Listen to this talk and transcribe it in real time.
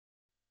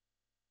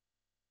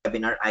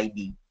webinar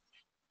ID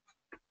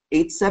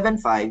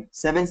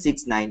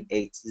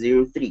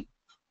 875-769-803.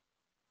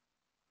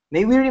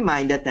 May we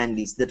remind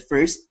attendees that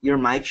first, your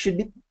mic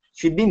should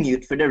be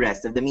mute for the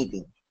rest of the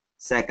meeting.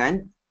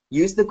 Second,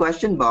 use the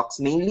question box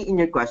mainly in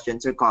your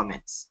questions or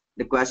comments.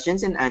 The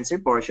questions and answer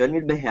portion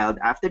will be held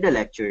after the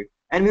lecture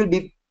and will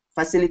be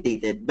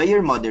facilitated by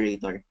your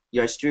moderator,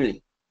 yours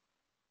truly.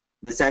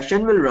 The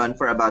session will run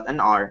for about an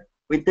hour,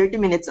 with 30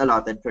 minutes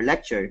allotted for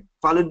lecture,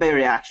 followed by a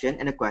reaction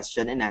and a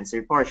question and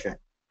answer portion.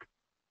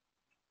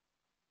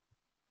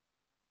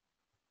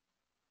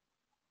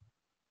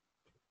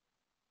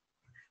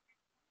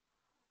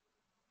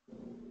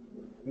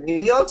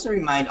 May we also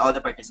remind all the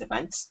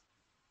participants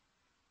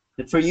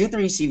that for you to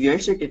receive your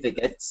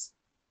certificates,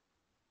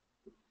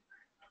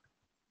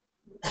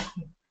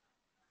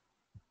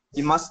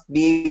 you must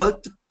be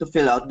able to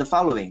fill out the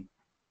following.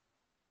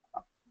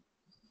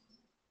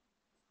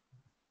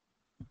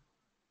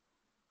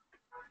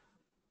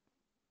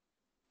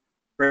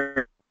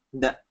 For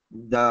the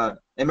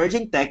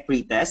emerging tech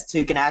pretest, so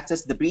you can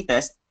access the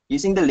pretest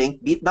using the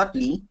link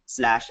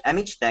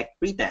bit.ly/mhtech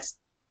pretest.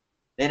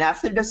 Then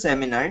after the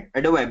seminar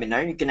or the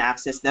webinar, you can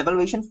access the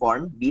evaluation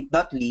form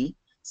bit.ly/mhtech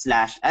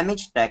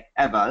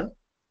eval.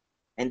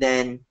 And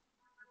then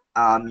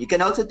you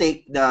should also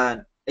take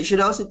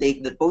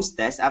the post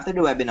test after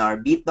the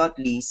webinar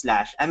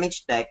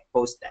bit.ly/mhtech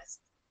post test.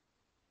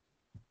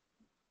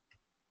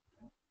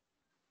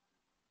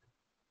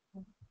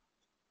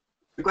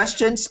 For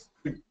questions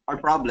or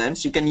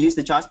problems, you can use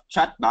the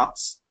chat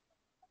box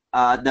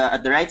at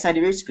the right side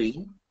of your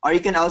screen, or you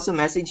can also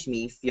message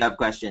me if you have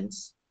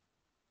questions.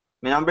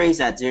 My number is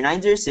at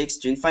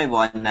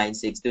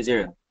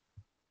 0906-351-9620.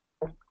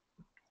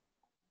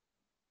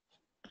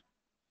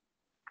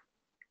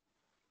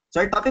 So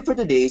our topic for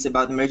today is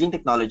about emerging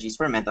technologies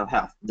for mental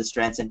health, the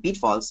strengths and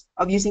pitfalls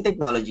of using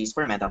technologies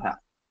for mental health.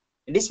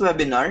 In this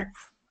webinar,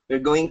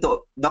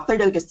 Dr.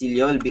 Del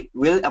Castillo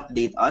will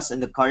update us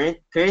on the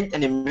current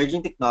and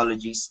emerging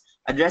technologies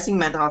addressing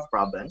mental health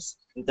problems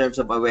in terms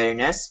of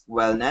awareness,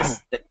 wellness,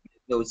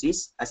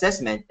 diagnosis,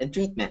 assessment, and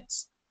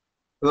treatments.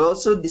 He will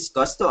also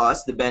discuss to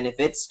us the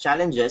benefits,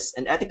 challenges,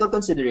 and ethical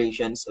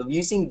considerations of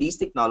using these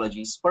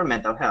technologies for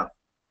mental health.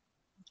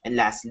 And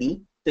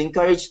lastly, to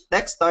encourage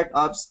tech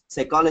startups,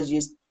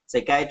 psychologists,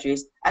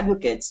 psychiatrists,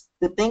 advocates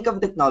to think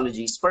of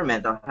technologies for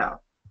mental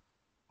health.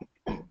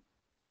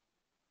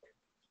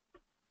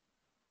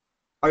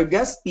 Our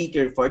guest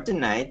speaker for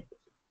tonight,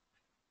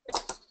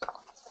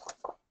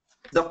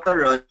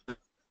 Dr.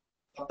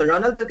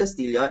 Ronald Del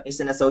Castillo is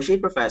an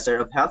associate professor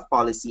of health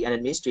policy and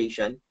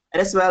administration,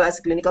 and as well as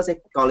clinical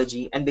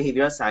psychology and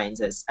behavioral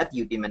sciences at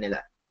UP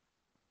Manila.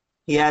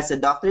 He has a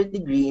doctorate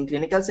degree in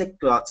clinical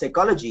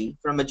psychology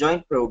from a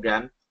joint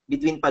program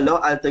between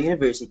Palo Alto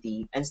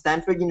University and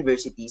Stanford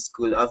University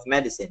School of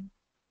Medicine.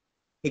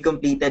 He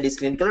completed his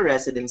clinical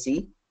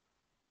residency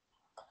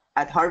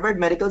at Harvard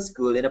Medical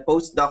School and a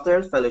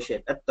postdoctoral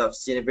fellowship at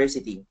Tufts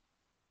University.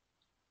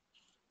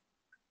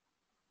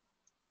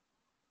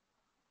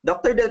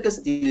 Dr. Del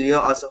Castillo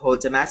also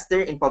holds a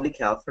Master in Public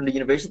Health from the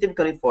University of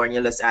California,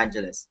 Los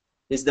Angeles.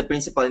 He is the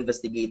principal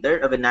investigator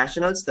of a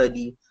national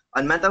study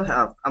on mental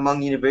health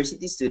among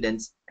university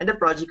students and the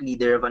project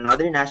leader of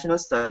another national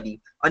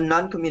study on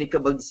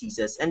non-communicable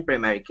diseases and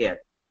primary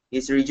care. He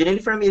is originally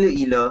from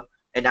Iloilo,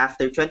 and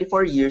after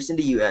 24 years in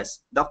the US,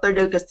 Dr.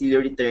 Del Castillo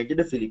returned to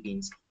the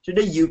Philippines through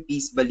the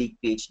UP's Balik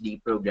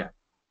PhD program.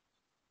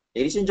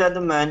 Ladies and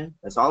gentlemen,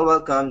 let's all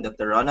welcome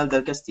Dr. Ronald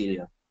Del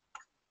Castillo.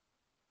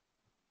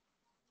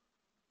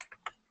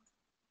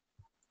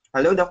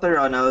 Hello, Dr.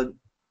 Ronald.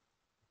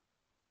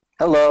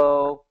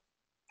 Hello.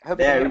 I hope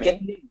there, you can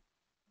hear me.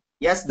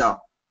 Yes, Doc.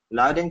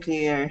 Loud and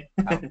clear.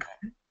 Okay.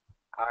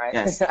 All right.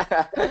 Yes.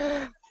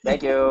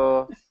 Thank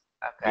you.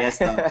 Okay. Yes,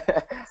 Doc.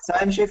 So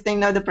I'm shifting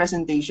now the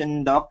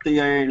presentation, Doc, to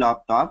your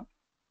laptop.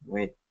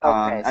 Wait.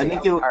 Okay. I'll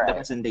make you the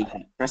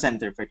presentation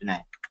presenter for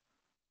tonight.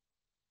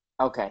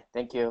 Okay.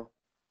 Thank you.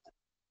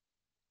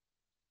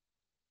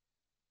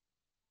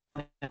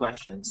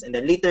 Questions, and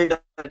then later,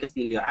 Dr.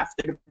 Castillo,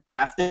 after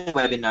the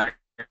webinar,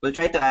 we'll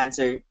try to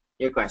answer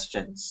your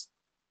questions.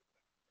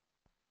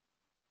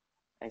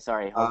 Hey,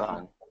 sorry. Hold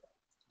on.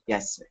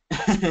 Yes, sir.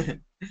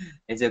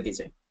 It's okay,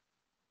 sir.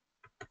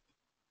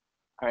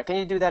 All right. Can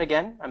you do that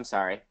again? I'm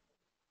sorry.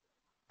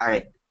 All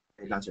right.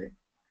 Sir.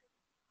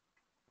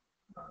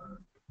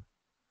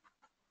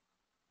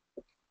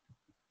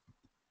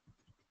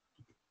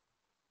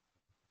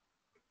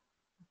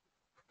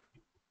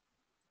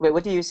 Wait,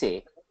 what do you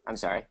see? I'm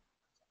sorry.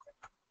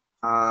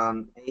 I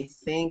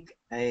think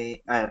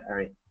all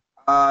right.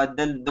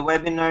 The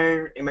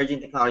webinar Emerging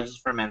Technologies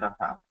for Mental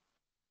Health.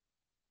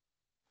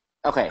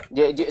 Okay.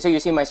 So you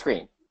see my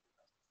screen?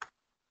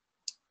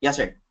 Yes,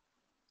 sir.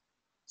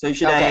 So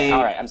should okay.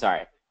 All right. I'm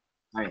sorry.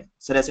 All right.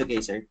 So that's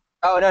okay, sir.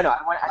 Oh no. I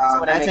just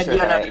want to make sure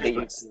that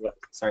you.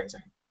 Sorry.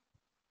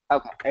 Okay.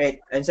 All right.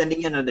 I'm sending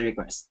you another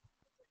request.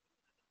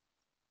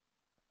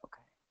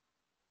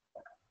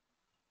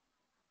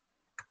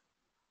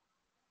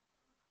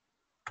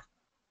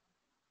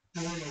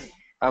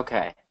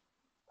 Okay.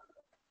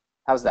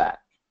 How's that?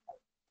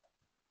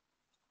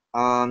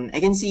 I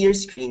can see your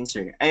screen,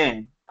 sir.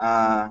 Ayun.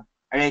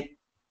 Alright.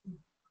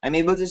 I'm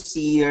able to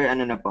see your,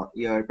 ano na po,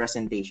 your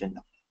presentation.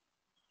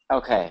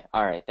 Okay,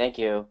 all right, thank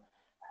you.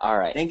 All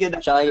right, Thank you,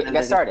 Dr. shall I Ronald get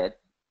Del Castillo. started?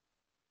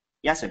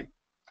 Yes, sir.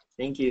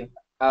 Thank you.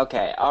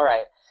 Okay, all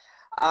right.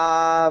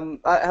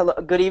 Hello,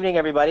 good evening,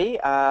 everybody.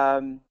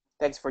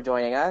 Thanks for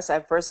joining us.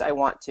 First, I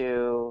want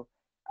to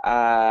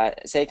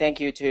say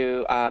thank you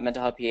to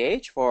Mental Health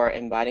PH for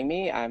inviting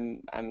me.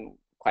 I'm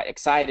quite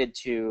excited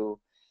to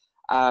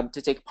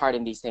take part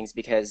in these things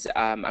because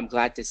I'm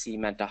glad to see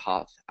mental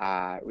health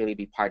really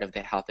be part of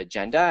the health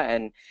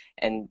agenda,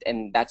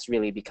 and that's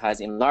really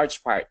because in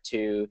large part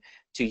to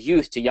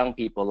youth, to young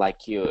people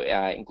like you,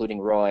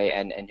 including Roy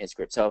and his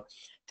group. So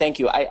thank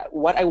you.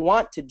 What I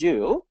want to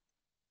do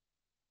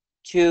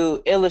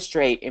to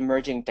illustrate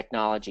emerging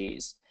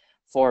technologies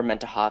for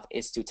mental health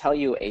is to tell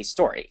you a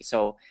story.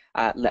 So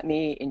let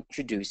me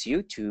introduce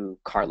you to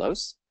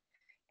Carlos.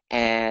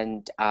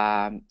 And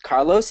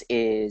Carlos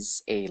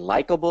is a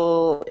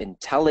likable,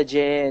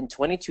 intelligent,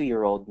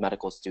 22-year-old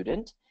medical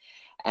student,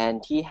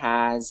 and he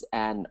has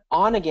an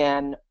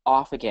on-again,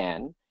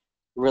 off-again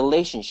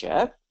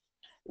relationship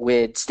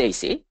with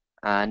Stacy,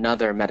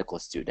 another medical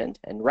student.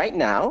 And right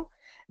now,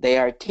 they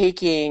are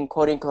taking,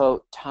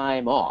 quote-unquote,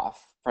 time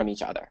off from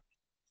each other.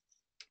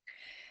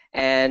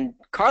 And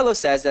Carlos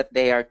says that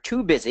they are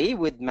too busy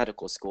with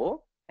medical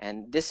school,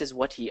 and this is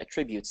what he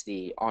attributes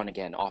the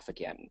on-again,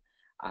 off-again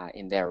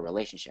in their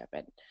relationship.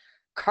 And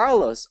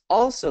Carlos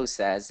also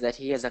says that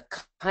he has a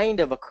kind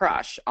of a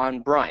crush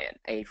on Brian,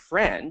 a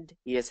friend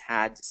he has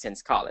had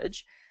since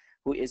college,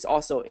 who is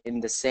also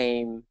in the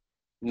same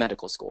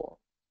medical school.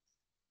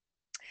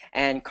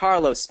 And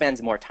Carlos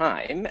spends more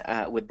time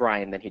with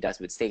Brian than he does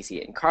with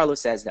Stacy. And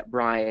Carlos says that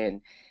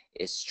Brian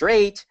is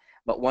straight,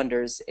 but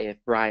wonders if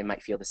Brian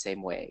might feel the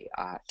same way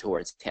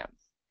towards him.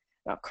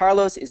 Now,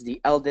 Carlos is the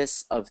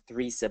eldest of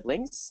 3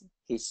 siblings.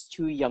 His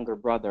 2 younger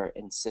brother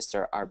and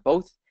sister are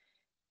both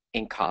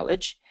in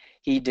college.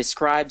 He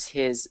describes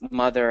his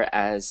mother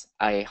as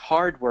a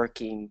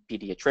hardworking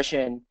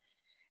pediatrician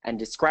and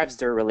describes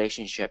their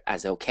relationship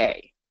as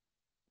okay.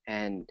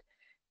 And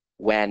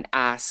when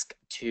asked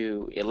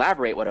to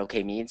elaborate what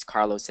okay means,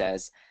 Carlos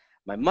says,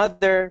 "My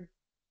mother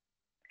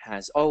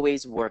has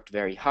always worked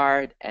very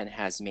hard and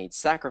has made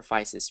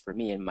sacrifices for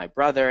me and my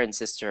brother and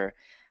sister,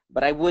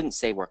 but I wouldn't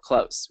say we're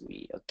close.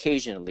 We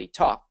occasionally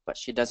talk, but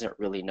she doesn't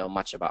really know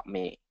much about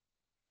me."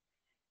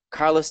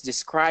 Carlos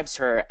describes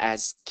her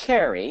as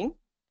caring,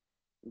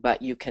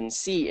 but you can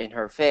see in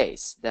her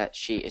face that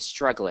she is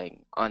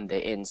struggling on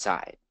the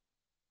inside.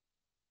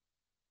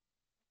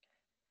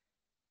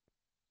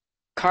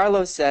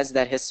 Carlos says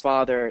that his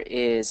father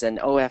is an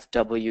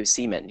OFW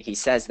seaman. He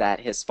says that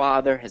his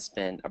father has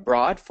been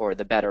abroad for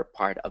the better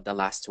part of the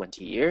last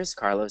 20 years.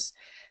 Carlos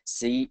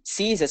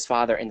sees his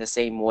father in the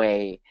same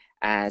way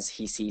as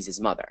he sees his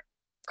mother.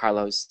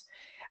 Carlos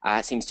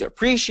seems to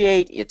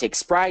appreciate, it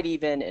takes pride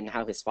even in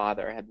how his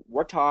father had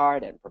worked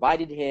hard and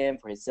provided him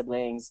for his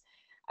siblings.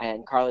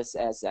 And Carlos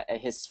says that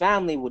his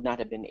family would not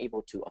have been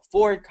able to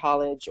afford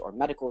college or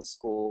medical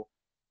school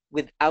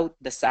without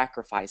the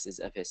sacrifices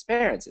of his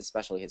parents,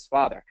 especially his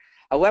father.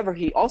 However,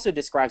 he also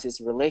describes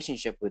his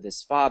relationship with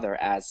his father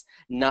as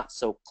not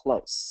so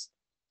close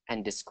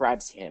and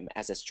describes him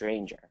as a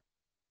stranger.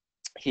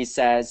 He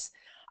says,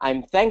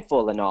 "I'm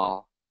thankful and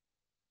all,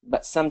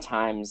 but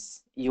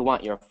sometimes you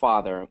want your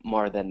father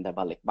more than the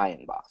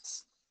balikbayan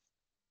box."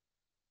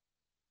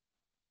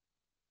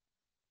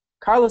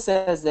 Carlos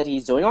says that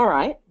he's doing all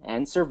right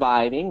and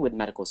surviving with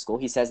medical school.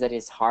 He says that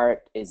his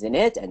heart is in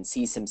it and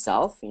sees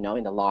himself, in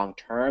the long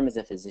term as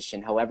a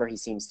physician. However, he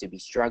seems to be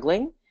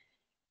struggling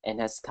and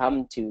has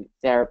come to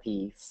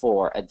therapy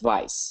for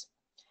advice.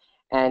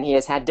 And he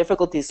has had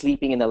difficulty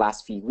sleeping in the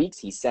last few weeks.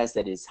 He says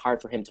that it's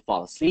hard for him to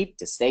fall asleep,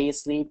 to stay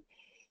asleep.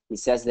 He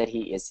says that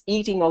he is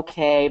eating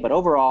okay, but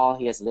overall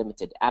he has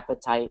limited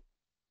appetite.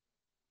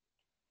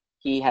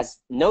 He has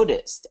not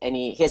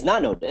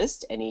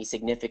noticed any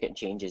significant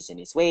changes in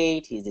his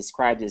weight. He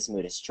described his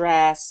mood as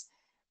stress,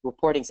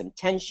 reporting some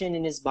tension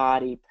in his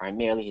body,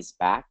 primarily his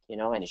back,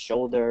 and his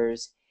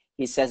shoulders.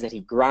 He says that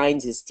he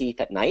grinds his teeth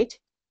at night.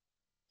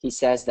 He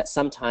says that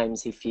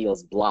sometimes he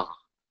feels blah.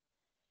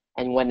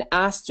 And when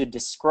asked to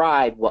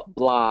describe what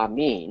blah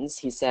means,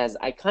 he says,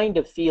 "I kind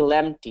of feel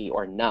empty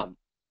or numb.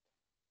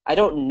 I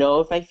don't know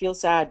if I feel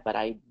sad, but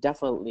I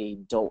definitely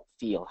don't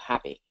feel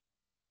happy."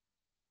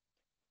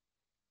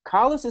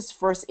 Carlos's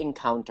first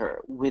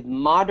encounter with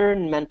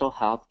modern mental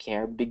health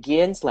care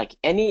begins like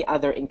any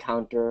other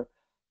encounter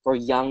for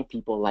young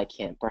people like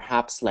him,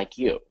 perhaps like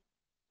you.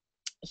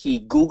 He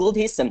Googled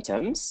his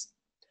symptoms,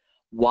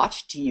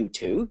 watched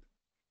YouTube,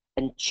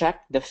 and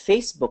checked the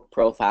Facebook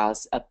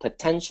profiles of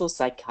potential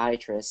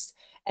psychiatrists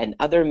and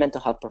other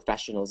mental health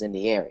professionals in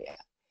the area.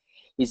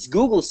 His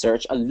Google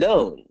search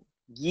alone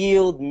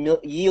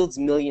yields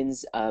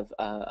millions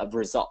of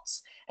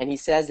results. And he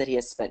says that he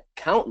has spent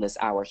countless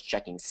hours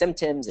checking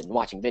symptoms and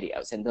watching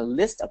videos. And the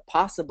list of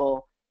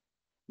possible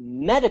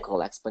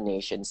medical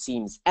explanations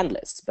seems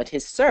endless, but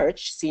his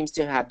search seems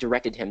to have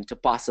directed him to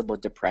possible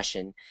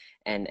depression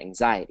and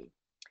anxiety.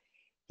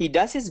 He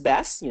does his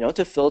best,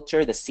 to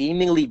filter the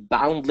seemingly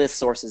boundless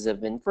sources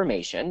of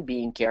information,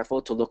 being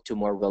careful to look to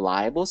more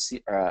reliable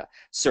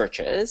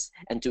searches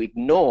and to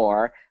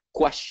ignore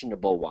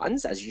questionable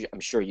ones, I'm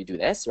sure you do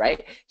this,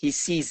 right? He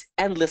sees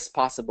endless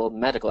possible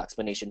medical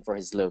explanation for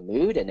his low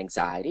mood and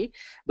anxiety,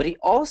 but he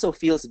also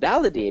feels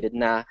validated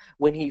now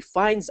when he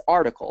finds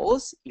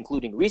articles,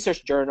 including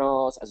research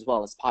journals, as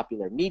well as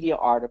popular media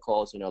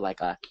articles,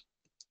 like a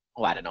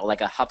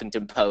like a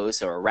Huffington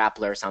Post or a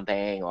Rappler or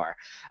something, or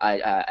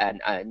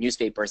a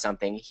newspaper or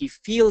something. He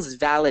feels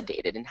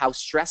validated in how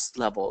stress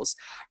levels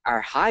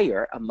are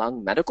higher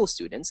among medical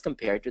students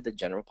compared to the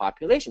general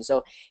population.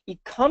 So he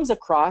comes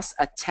across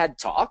a TED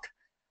Talk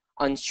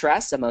on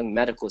stress among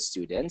medical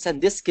students, and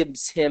this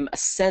gives him a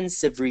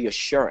sense of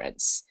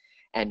reassurance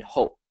and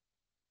hope.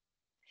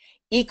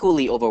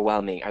 Equally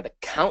overwhelming are the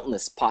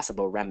countless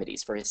possible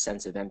remedies for his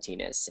sense of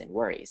emptiness and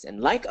worries.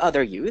 And like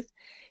other youth,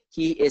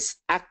 he is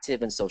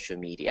active in social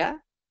media.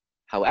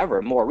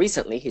 However, more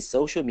recently, his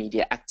social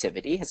media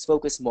activity has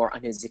focused more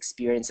on his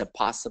experience of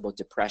possible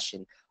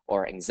depression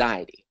or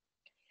anxiety.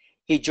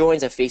 He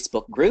joins a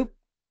Facebook group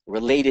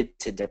related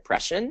to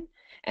depression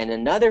and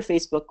another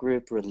Facebook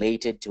group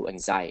related to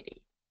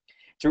anxiety.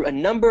 Through a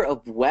number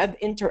of web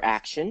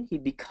interaction, he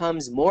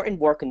becomes more and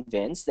more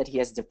convinced that he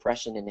has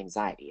depression and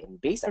anxiety.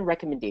 And based on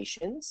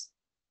recommendations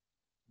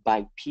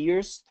by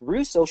peers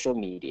through social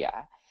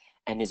media,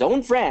 and his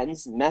own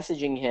friends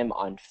messaging him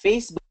on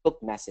Facebook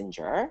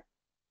Messenger,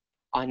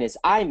 on his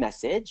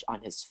iMessage,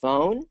 on his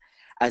phone,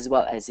 as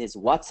well as his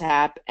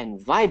WhatsApp and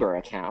Viber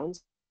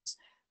accounts,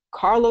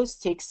 Carlos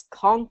takes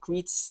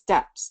concrete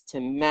steps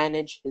to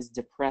manage his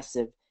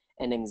depressive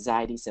and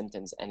anxiety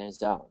symptoms on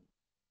his own.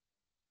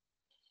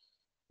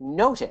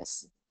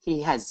 Notice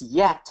he has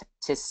yet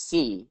to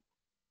see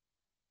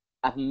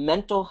a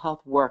mental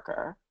health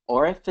worker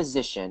or a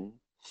physician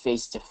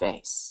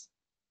face-to-face.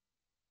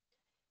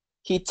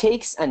 He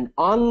takes an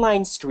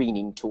online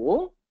screening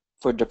tool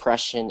for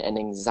depression and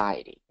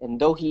anxiety. And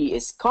though he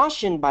is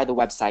cautioned by the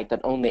website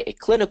that only a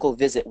clinical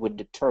visit would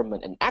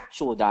determine an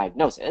actual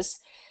diagnosis,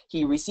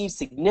 he receives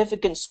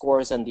significant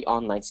scores on the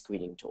online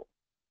screening tool.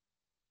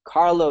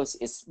 Carlos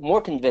is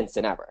more convinced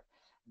than ever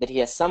that he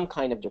has some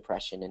kind of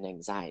depression and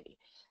anxiety.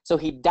 So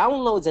he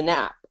downloads an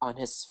app on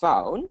his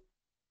phone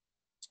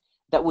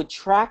that would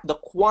track the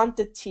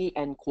quantity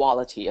and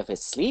quality of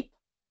his sleep.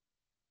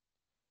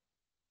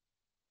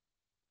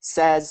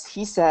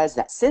 He says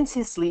that since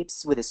he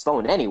sleeps with his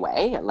phone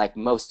anyway, like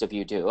most of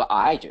you do,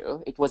 I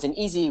do, it was an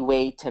easy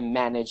way to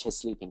manage his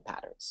sleeping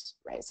patterns,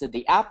 right? So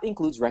the app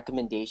includes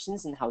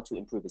recommendations on how to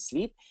improve his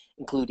sleep,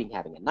 including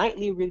having a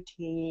nightly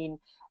routine,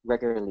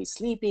 regularly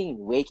sleeping,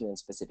 waking on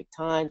specific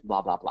times,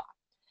 blah, blah, blah.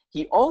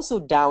 He also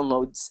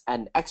downloads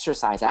an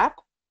exercise app.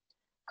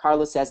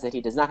 Carlos says that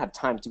he does not have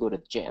time to go to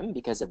the gym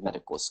because of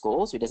medical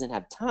school, so he doesn't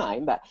have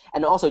time,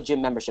 and also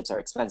gym memberships are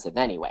expensive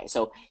anyway.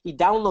 So he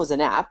downloads an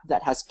app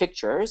that has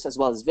pictures as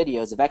well as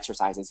videos of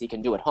exercises he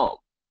can do at home.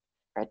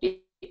 Right? The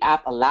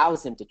app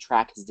allows him to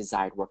track his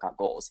desired workout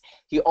goals.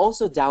 He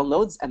also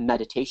downloads a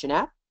meditation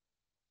app.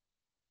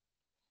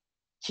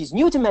 He's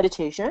new to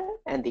meditation,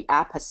 and the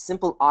app has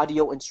simple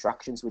audio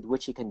instructions with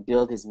which he can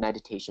build his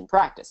meditation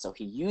practice. So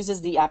he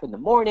uses the app in the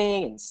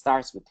morning and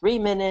starts with 3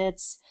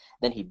 minutes,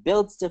 then he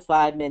builds to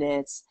 5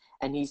 minutes,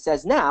 and he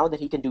says now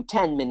that he can do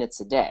 10 minutes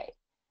a day.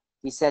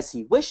 He says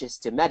he wishes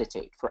to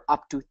meditate for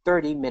up to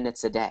 30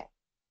 minutes a day.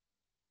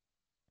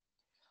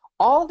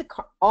 All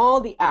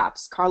the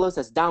apps Carlos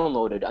has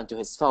downloaded onto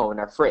his phone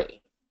are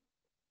free,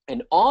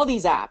 and all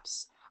these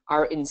apps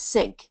are in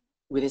sync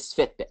with his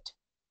Fitbit.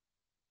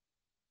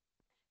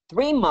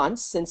 3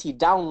 months since he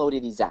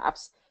downloaded these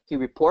apps, he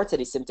reports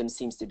that his symptoms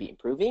seems to be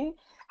improving.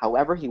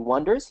 However, he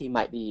wonders he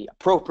might be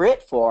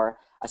appropriate for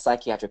a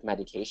psychiatric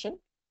medication.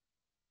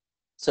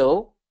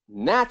 So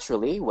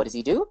naturally, what does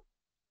he do?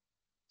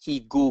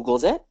 He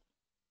Googles it.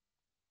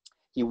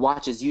 He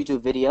watches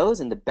YouTube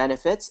videos on the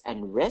benefits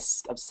and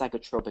risks of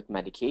psychotropic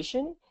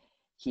medication.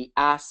 He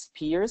asks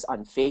peers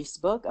on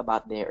Facebook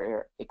about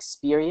their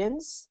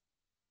experience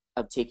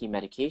of taking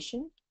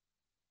medication.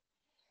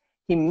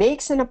 He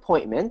makes an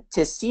appointment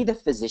to see the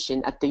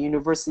physician at the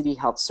University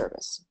Health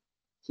Service.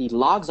 He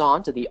logs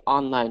on to the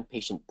online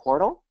patient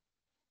portal,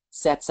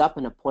 sets up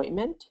an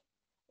appointment,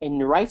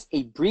 and writes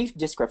a brief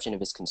description of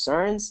his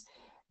concerns.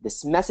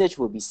 This message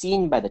will be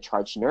seen by the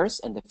charge nurse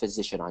and the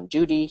physician on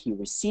duty. He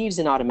receives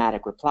an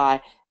automatic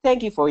reply,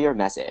 "Thank you for your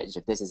message.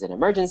 If this is an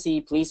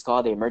emergency, please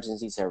call the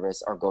emergency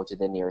service or go to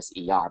the nearest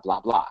ER,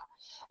 blah, blah."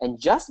 And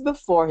just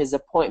before his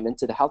appointment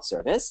to the health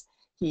service,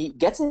 he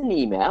gets an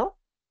email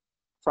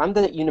from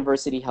the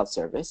University Health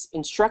Service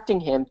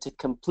instructing him to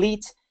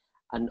complete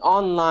an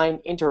online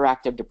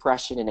interactive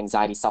depression and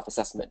anxiety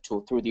self-assessment tool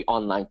through the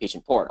online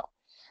patient portal.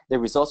 The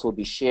results will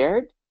be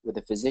shared with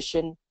the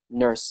physician,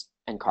 nurse,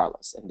 and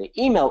Carlos. And the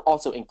email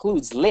also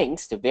includes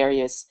links to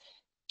various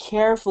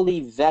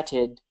carefully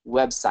vetted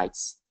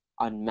websites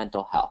on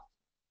mental health.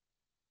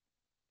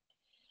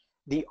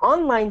 The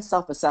online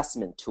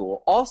self-assessment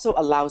tool also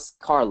allows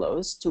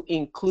Carlos to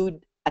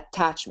include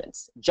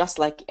attachments, just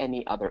like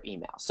any other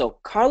email. So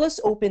Carlos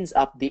opens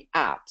up the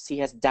apps he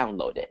has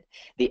downloaded,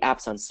 the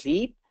apps on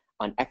sleep,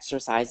 on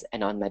exercise,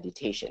 and on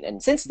meditation.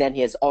 And since then,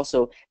 he has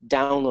also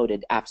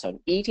downloaded apps on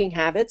eating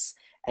habits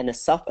and a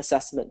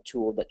self-assessment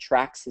tool that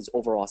tracks his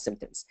overall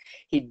symptoms.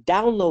 He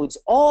downloads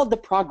all the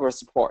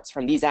progress reports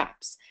from these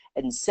apps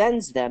and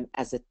sends them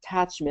as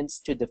attachments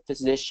to the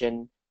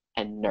physician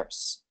and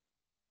nurse.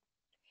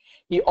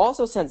 He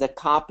also sends a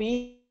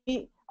copy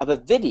of a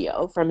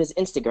video from his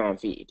Instagram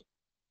feed.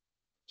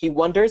 He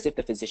wonders if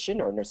the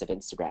physician or nurse of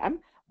Instagram,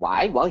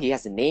 why? Well, he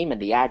has the name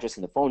and the address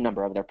and the phone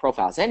number of their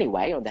profiles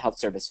anyway on the health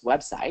service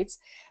websites.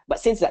 But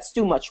since that's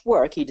too much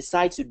work, he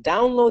decides to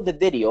download the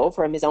video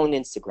from his own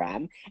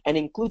Instagram and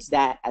includes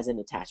that as an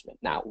attachment.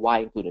 Now, why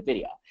include a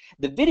video?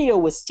 The video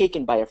was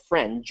taken by a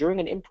friend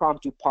during an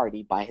impromptu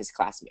party by his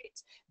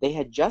classmates. They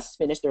had just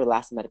finished their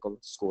last medical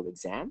school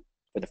exam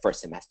for the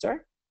first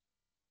semester,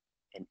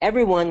 and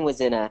everyone was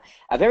in a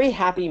very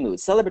happy mood,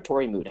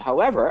 celebratory mood.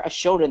 However, as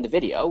shown in the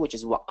video, which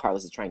is what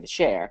Carlos is trying to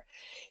share,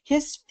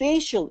 his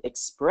facial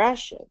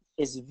expression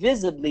is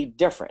visibly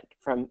different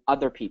from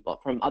other people,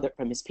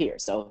 from his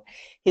peers. So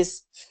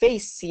his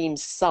face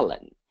seems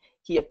sullen.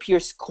 He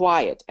appears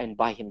quiet and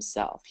by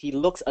himself. He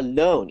looks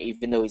alone,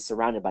 even though he's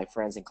surrounded by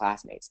friends and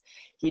classmates.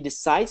 He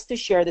decides to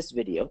share this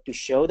video to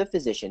show the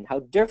physician how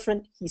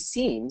different he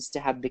seems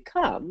to have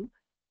become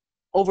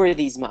over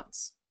these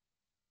months.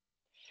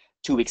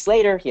 2 weeks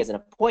later, he has an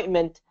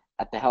appointment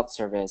at the health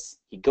service.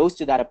 He goes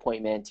to that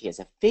appointment. He has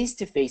a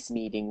face-to-face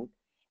meeting.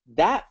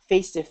 That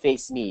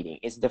face-to-face meeting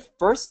is the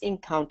first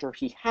encounter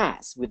he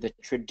has with the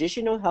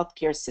traditional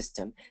healthcare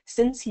system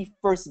since he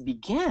first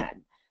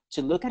began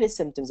to look at his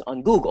symptoms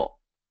on Google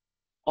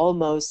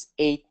almost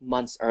 8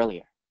 months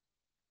earlier.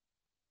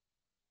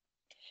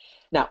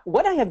 Now,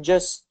 what I have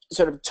just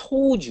sort of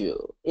told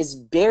you is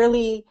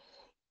barely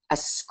a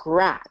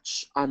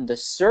scratch on the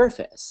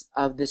surface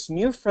of this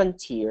new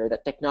frontier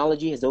that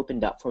technology has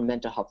opened up for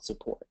mental health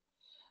support.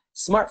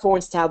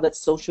 Smartphones, tablets,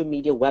 social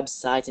media,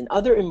 websites, and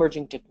other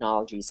emerging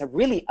technologies have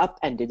really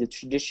upended the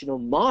traditional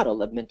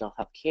model of mental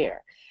health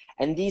care.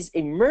 And these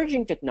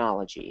emerging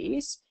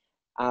technologies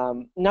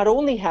not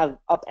only have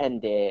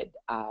upended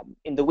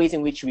in the ways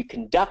in which we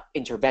conduct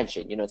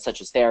intervention, such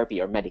as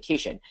therapy or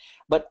medication,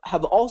 but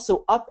have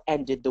also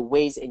upended the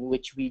ways in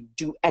which we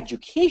do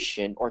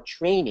education or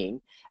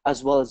training,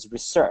 as well as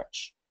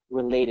research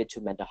related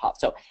to mental health.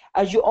 So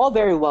as you all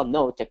very well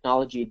know,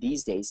 technology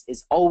these days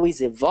is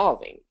always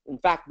evolving. In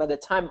fact, by the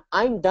time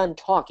I'm done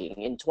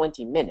talking in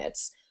 20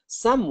 minutes,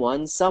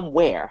 someone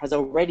somewhere has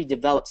already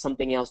developed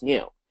something else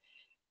new.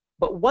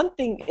 But one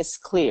thing is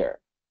clear,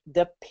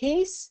 the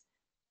pace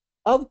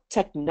of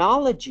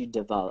technology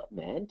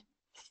development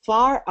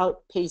far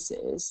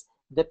outpaces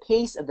the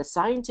pace of the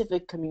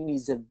scientific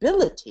community's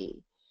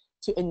ability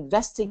to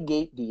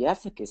investigate the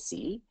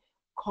efficacy,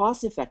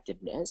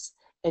 cost-effectiveness,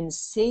 and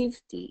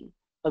safety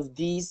of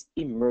these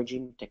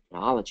emerging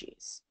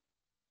technologies.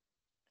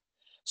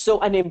 So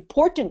an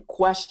important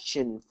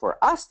question for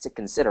us to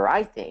consider,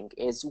 I think,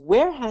 is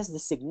where has the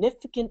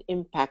significant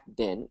impact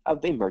been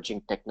of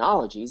emerging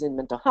technologies in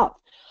mental health?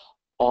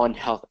 On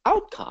health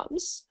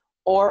outcomes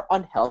or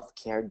on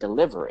healthcare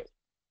delivery?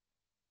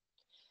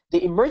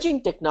 The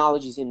emerging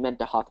technologies in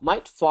mental health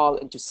might fall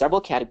into several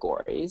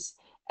categories,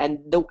 and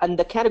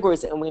the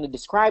categories that I'm going to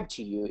describe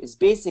to you is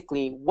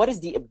basically what is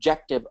the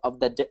objective of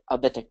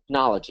the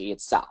technology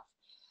itself.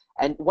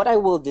 And what I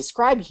will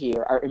describe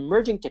here are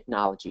emerging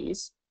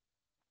technologies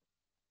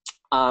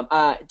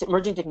that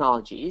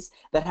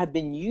have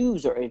been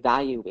used or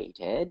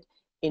evaluated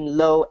in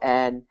low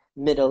and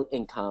middle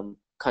income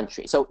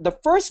countries. So the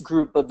first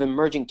group of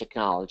emerging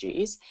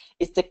technologies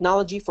is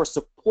technology for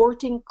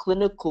supporting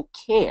clinical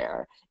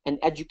care and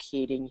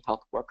educating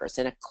health workers.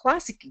 And a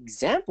classic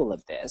example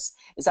of this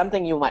is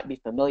something you might be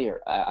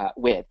familiar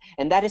with,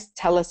 and that is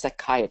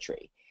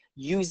telepsychiatry,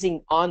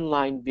 using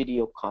online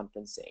video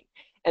conferencing.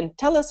 And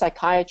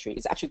telepsychiatry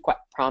is actually quite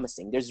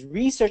promising. There's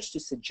research to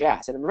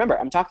suggest, and remember,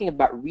 I'm talking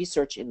about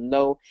research in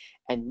low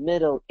and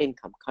middle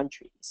income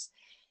countries.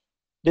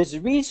 There's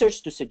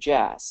research to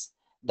suggest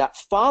that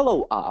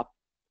follow-up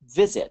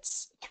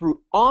visits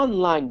through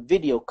online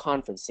video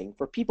conferencing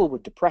for people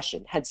with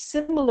depression had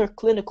similar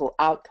clinical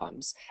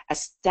outcomes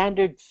as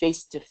standard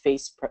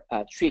face-to-face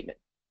treatment.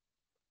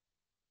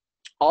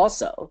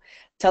 Also,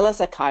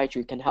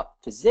 telepsychiatry can help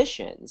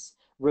physicians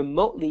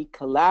remotely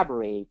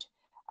collaborate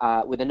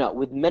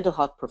with mental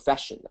health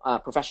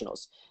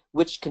professionals,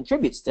 which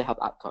contributes to health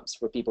outcomes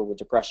for people with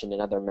depression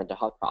and other mental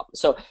health problems.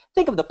 So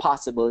think of the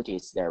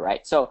possibilities there,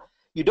 right? So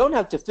you don't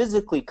have to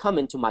physically come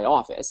into my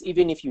office.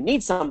 Even if you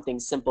need something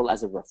simple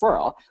as a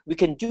referral, we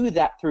can do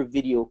that through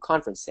video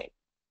conferencing,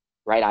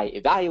 right? I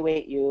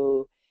evaluate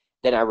you,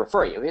 then I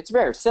refer you. It's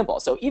very simple.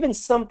 So even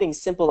something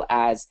simple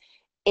as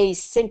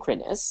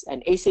asynchronous,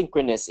 and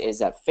asynchronous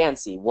is a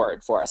fancy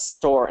word for a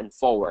store and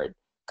forward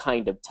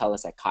kind of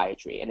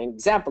telepsychiatry. An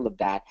example of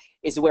that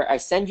is where I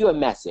send you a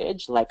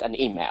message, like an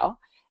email,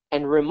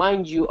 and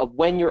remind you of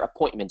when your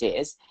appointment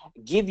is,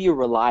 give you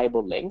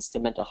reliable links to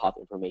mental health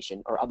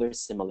information or other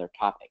similar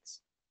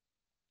topics.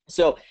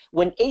 So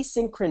when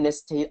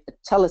asynchronous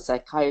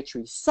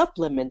telepsychiatry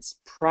supplements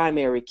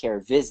primary care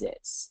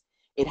visits,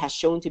 it has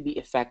shown to be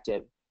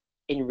effective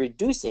in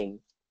reducing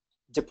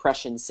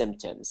depression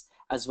symptoms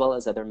as well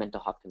as other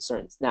mental health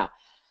concerns. Now,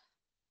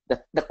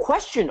 the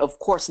question, of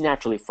course,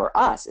 naturally for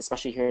us,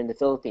 especially here in the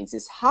Philippines,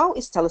 is how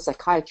is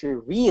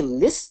telepsychiatry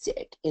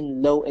realistic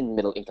in low and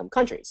middle income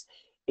countries?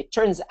 It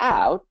turns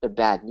out, the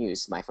bad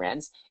news, my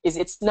friends, is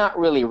it's not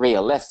really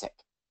realistic.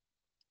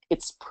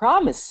 It's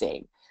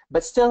promising,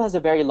 but still has a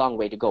very long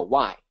way to go.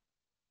 Why?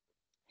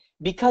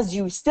 Because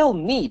you still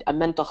need a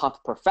mental health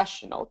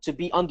professional to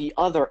be on the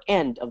other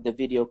end of the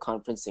video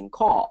conferencing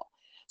call.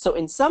 So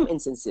in some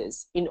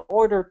instances, in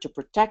order to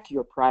protect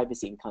your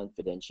privacy and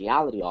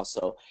confidentiality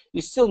also,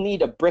 you still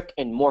need a brick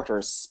and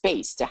mortar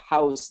space to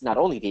house not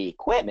only the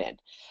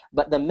equipment,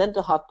 but the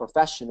mental health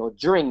professional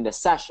during the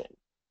session,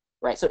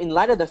 right? So in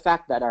light of the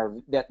fact that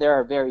there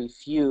are very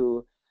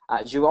few,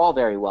 as you all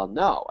very well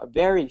know,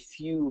 very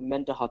few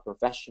mental health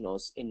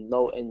professionals in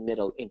low and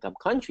middle income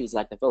countries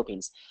like the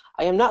Philippines,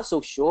 I am not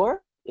so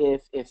sure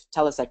if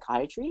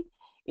telepsychiatry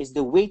is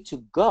the way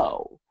to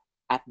go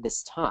at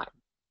this time.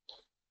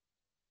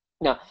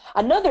 Now,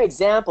 another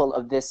example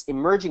of this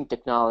emerging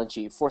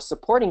technology for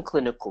supporting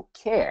clinical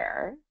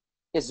care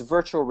is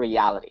virtual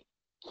reality.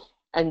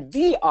 And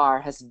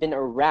VR has been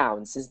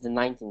around since the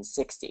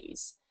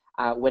 1960s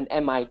when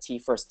MIT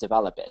first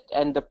developed it.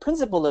 And the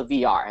principle of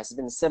VR has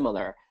been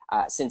similar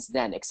since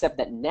then, except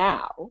that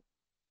now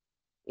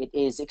it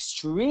is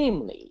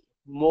extremely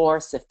more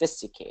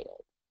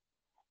sophisticated.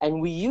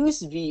 And we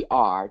use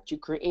VR to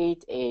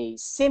create a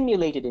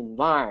simulated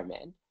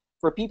environment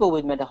for people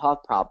with mental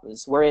health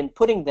problems, wherein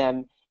putting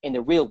them in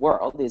the real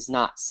world is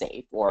not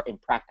safe or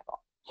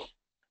impractical.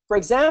 For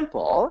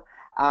example,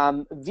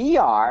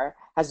 VR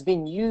has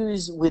been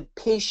used with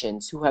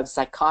patients who have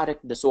psychotic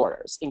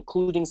disorders,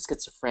 including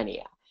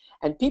schizophrenia.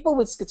 And people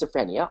with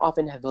schizophrenia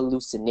often have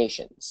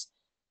hallucinations.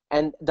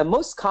 And the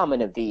most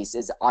common of these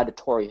is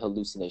auditory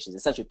hallucinations,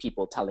 essentially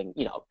people telling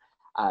you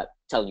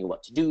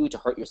what to do, to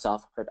hurt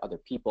yourself, hurt other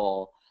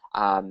people,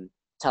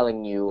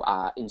 telling you,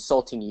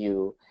 insulting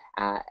you.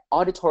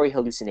 Auditory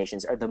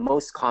hallucinations are the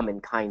most common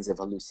kinds of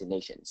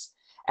hallucinations.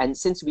 And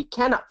since we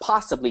cannot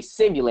possibly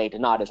simulate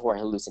an auditory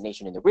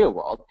hallucination in the real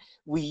world,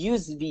 we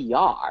use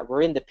VR,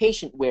 wherein the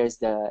patient wears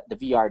the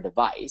VR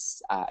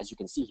device, as you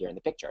can see here in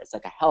the picture. It's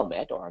like a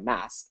helmet or a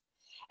mask.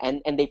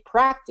 And they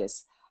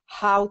practice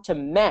how to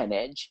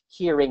manage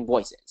hearing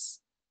voices.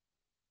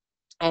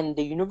 And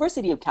the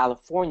University of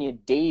California,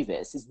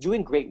 Davis is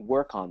doing great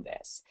work on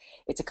this.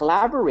 It's a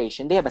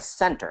collaboration. They have a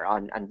center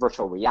on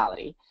virtual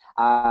reality.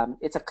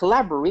 It's a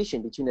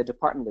collaboration between the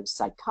Department of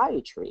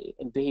Psychiatry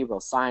and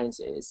Behavioral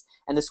Sciences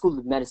and the School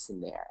of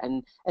Medicine there.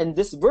 And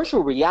this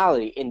virtual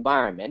reality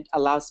environment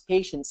allows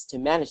patients to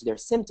manage their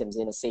symptoms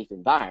in a safe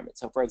environment.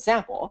 So for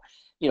example,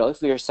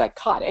 if you're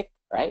psychotic,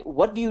 right,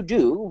 what do you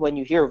do when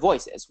you hear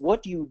voices?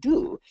 What do you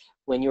do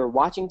when you're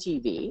watching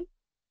TV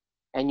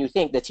and you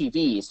think the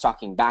TV is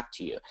talking back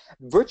to you?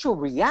 Virtual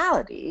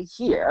reality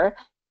here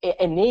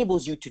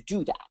enables you to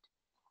do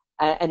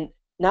that. And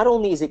not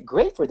only is it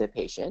great for the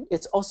patient,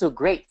 it's also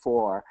great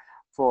for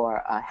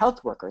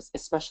health workers,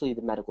 especially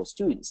the medical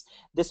students.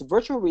 This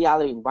virtual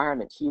reality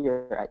environment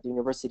here at the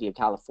University of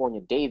California,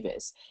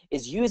 Davis,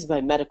 is used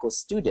by medical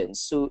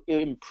students to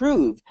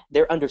improve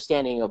their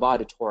understanding of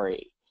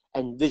auditory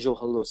and visual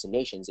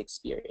hallucinations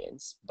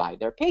experienced by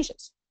their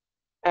patients.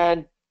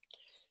 And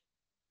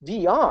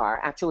VR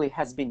actually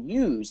has been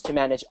used to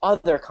manage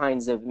other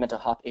kinds of mental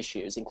health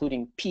issues,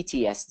 including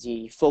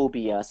PTSD,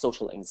 phobia,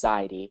 social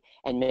anxiety,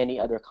 and many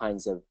other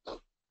kinds of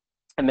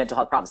mental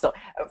health problems. So,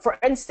 for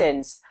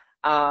instance,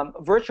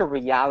 virtual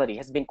reality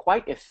has been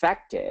quite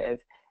effective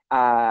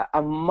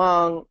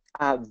among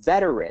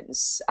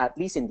veterans, at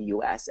least in the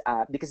US,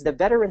 because the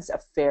Veterans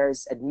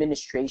Affairs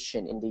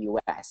Administration in the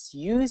US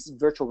used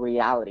virtual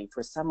reality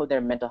for some of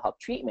their mental health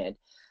treatment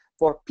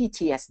for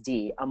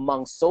PTSD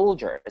among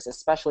soldiers,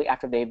 especially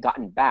after they've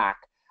gotten back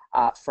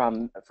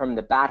from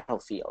the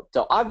battlefield.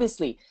 So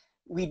obviously,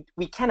 we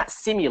cannot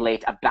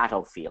simulate a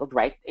battlefield,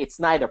 right? It's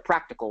neither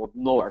practical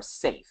nor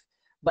safe.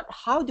 But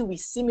how do we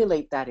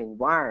simulate that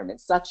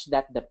environment such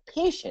that the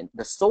patient,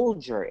 the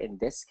soldier in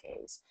this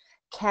case,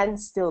 can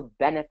still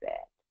benefit?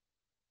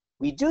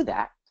 We do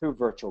that through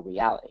virtual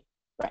reality,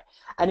 right?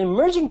 An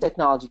emerging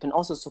technology can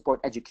also support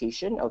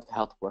education of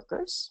health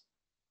workers.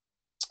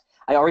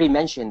 I already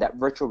mentioned that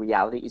virtual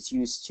reality is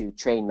used to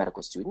train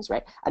medical students,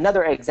 right?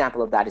 Another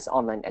example of that is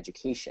online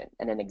education.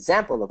 And an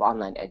example of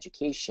online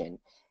education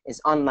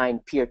is online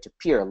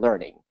peer-to-peer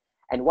learning.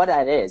 And what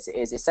that is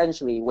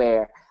essentially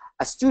where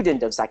a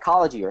student of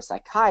psychology or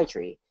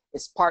psychiatry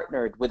is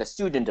partnered with a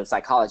student of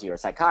psychology or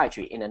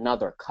psychiatry in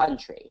another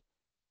country.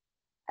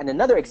 And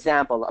another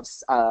example of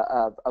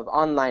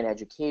online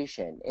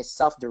education is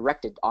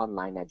self-directed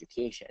online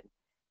education.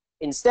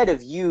 Instead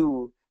of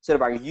sort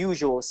of our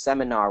usual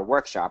seminar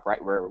workshop,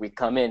 right, where we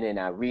come in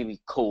a really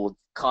cold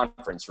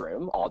conference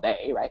room all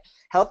day, right?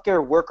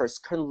 Healthcare workers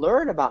can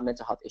learn about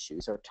mental health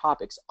issues or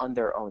topics on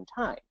their own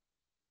time,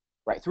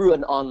 right, through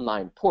an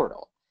online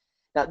portal.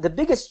 Now, the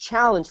biggest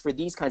challenge for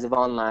these kinds of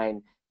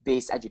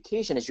online-based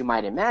education, as you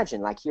might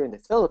imagine, like here in the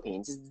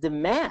Philippines, is the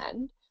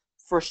demand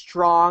for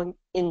strong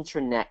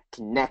internet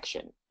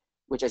connection,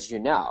 which, as you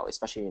know,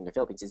 especially in the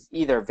Philippines, is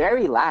either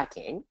very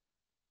lacking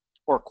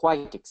or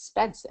quite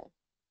expensive.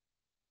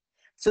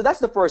 So that's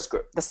the first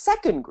group. The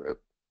second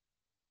group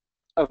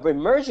of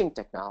emerging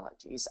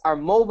technologies are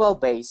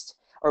mobile-based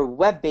or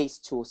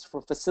web-based tools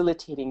for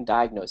facilitating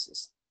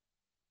diagnosis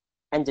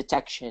and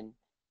detection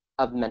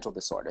of mental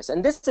disorders.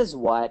 And this is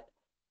what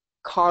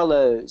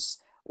Carlos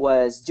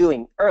was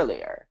doing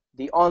earlier,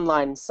 the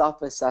online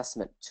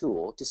self-assessment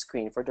tool to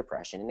screen for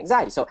depression and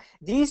anxiety. So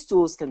these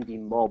tools can be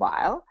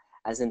mobile,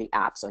 as in the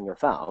apps on your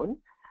phone,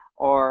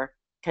 or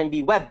can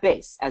be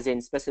web-based, as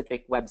in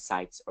specific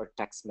websites or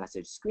text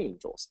message screening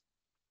tools.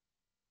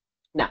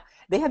 Now,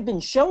 they have been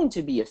shown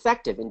to be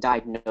effective in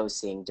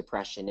diagnosing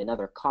depression and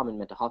other common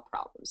mental health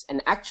problems,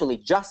 and actually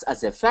just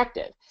as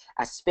effective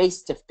as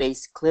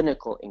face-to-face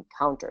clinical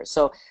encounters.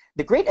 So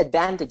the great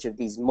advantage of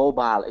these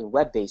mobile and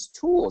web-based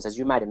tools, as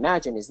you might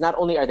imagine, is not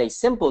only are they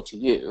simple to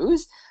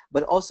use,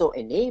 but also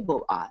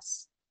enable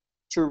us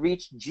to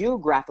reach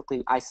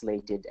geographically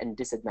isolated and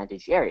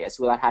disadvantaged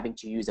areas without having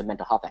to use a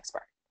mental health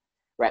expert,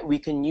 right? We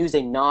can use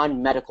a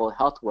non-medical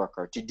health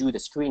worker to do the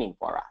screening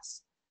for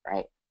us,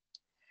 right?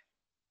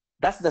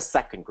 That's the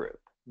second group,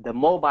 the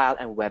mobile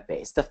and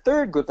web-based. The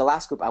third group, the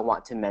last group I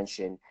want to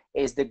mention,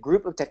 is the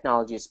group of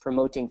technologies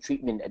promoting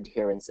treatment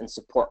adherence and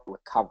support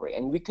recovery.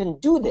 And we can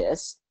do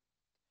this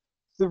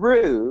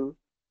through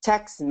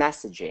text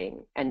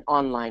messaging and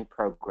online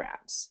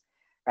programs,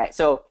 right?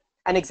 So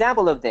an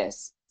example of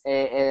this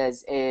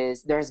is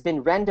there has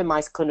been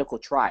randomized clinical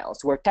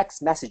trials where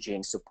text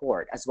messaging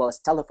support, as well as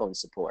telephone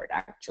support,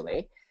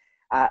 actually,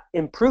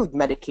 improved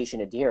medication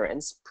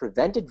adherence,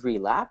 prevented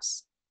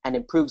relapse, and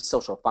improved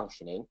social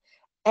functioning,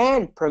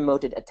 and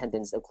promoted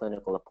attendance of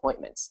clinical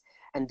appointments.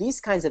 And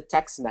these kinds of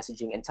text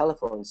messaging and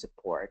telephone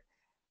support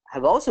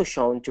have also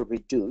shown to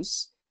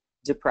reduce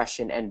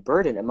depression and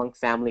burden among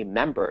family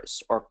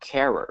members or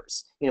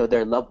carers, you know,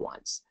 their loved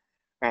ones,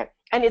 right?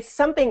 And it's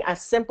something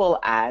as simple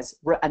as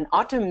an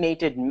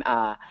automated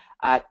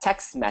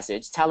text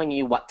message telling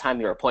you what time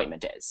your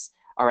appointment is,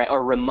 all right,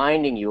 or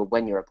reminding you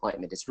when your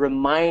appointment is,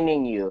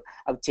 reminding you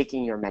of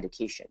taking your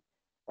medication,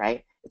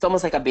 right? It's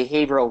almost like a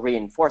behavioral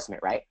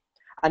reinforcement, right?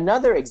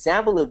 Another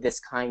example of this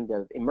kind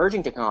of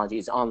emerging technology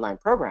is online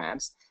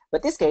programs.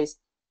 But this case,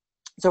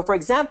 so for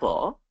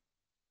example,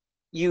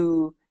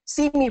 you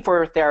see me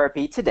for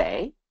therapy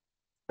today,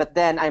 but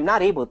then I'm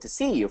not able to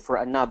see you for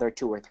another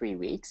 2 or 3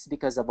 weeks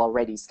because of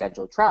already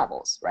scheduled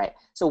travels, right?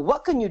 So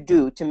what can you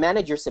do to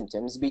manage your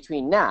symptoms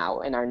between now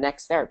and our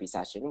next therapy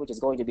session, which is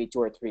going to be 2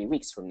 or 3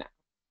 weeks from now?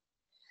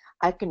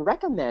 I can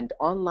recommend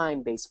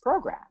online-based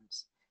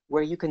programs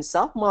where you can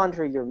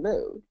self-monitor your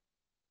mood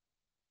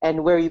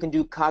and where you can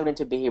do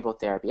cognitive behavioral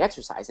therapy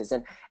exercises.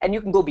 And you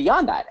can go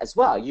beyond that as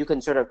well. You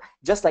can sort of,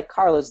 just like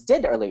Carlos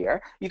did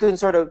earlier, you can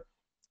sort of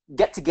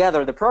get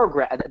together the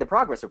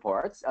progress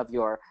reports of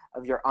your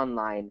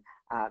online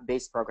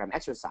based program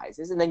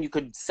exercises, and then you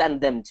could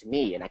send them to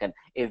me, and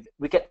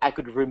I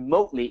could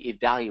remotely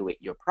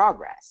evaluate your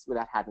progress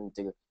without having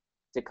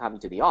to come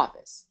to the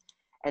office.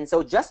 And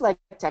so just like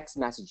text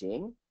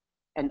messaging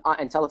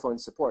and telephone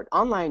support,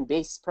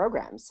 online-based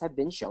programs have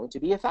been shown to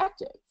be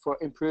effective for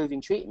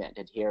improving treatment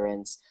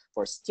adherence,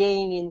 for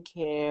staying in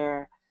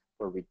care,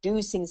 for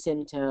reducing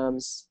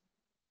symptoms,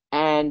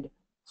 and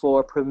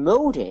for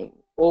promoting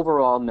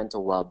overall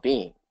mental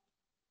well-being.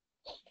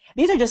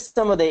 These are just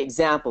some of the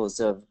examples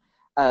of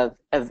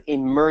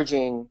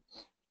emerging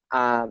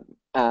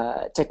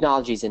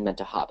technologies in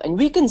mental health. And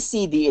we can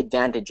see the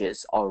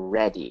advantages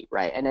already,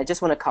 right? And I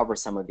just want to cover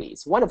some of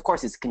these. One, of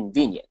course, is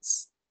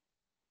convenience.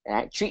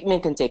 Right?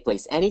 Treatment can take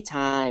place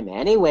anytime,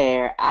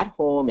 anywhere, at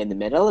home, in the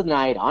middle of the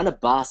night, on a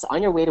bus,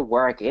 on your way to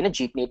work, in a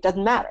jeepney, it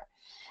doesn't matter.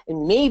 It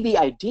may be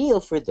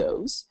ideal for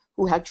those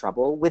who have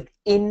trouble with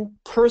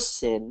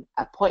in-person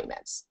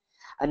appointments.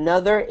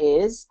 Another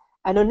is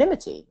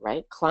anonymity,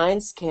 right?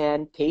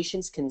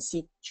 Patients can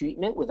seek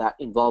treatment without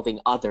involving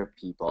other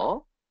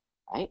people,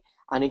 right?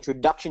 An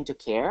introduction to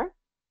care.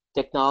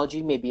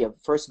 Technology may be a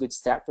first good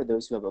step for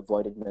those who have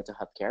avoided mental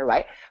health care,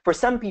 right? For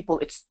some people,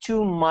 it's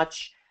too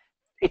much.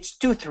 It's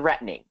too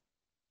threatening,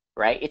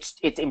 right?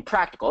 It's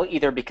impractical,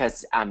 either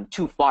because I'm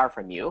too far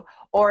from you,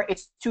 or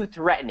it's too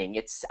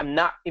threatening. I'm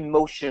not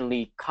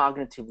emotionally,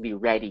 cognitively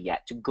ready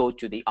yet to go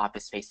to the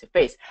office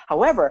face-to-face.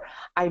 However,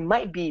 I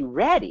might be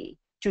ready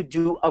to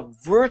do a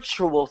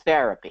virtual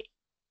therapy.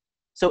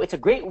 So it's a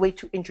great way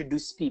to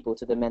introduce people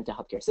to the mental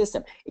health care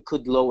system. It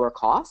could lower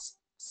costs.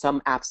 Some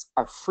apps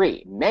are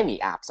free. Many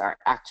apps are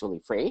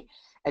actually free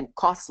and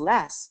cost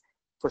less,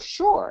 for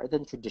sure,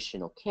 than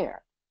traditional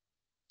care.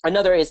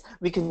 Another is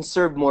we can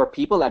serve more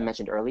people, I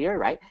mentioned earlier,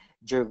 right?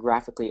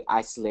 Geographically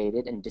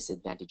isolated and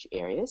disadvantaged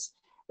areas,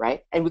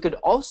 right? And we could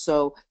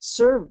also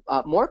serve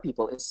more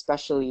people,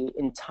 especially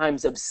in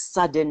times of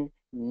sudden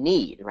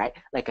need, right?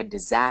 Like a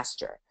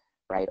disaster,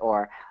 right?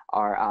 Or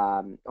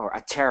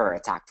a terror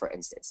attack, for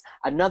instance.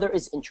 Another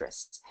is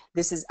interest.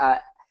 This is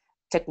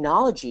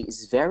technology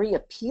is very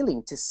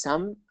appealing to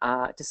some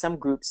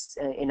groups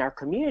in our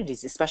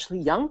communities, especially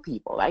young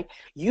people. Right?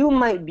 You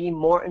might be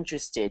more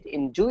interested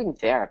in doing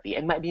therapy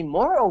and might be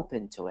more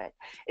open to it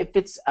if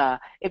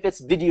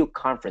it's video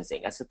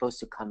conferencing as opposed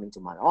to coming to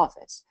my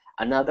office.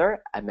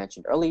 Another, I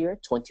mentioned earlier,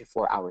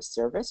 24-hour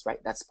service, right?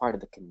 That's part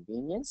of the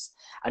convenience.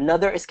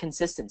 Another is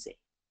consistency,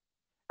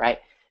 right?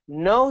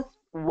 No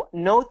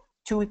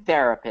two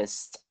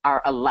therapists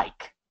are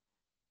alike.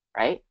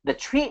 Right? The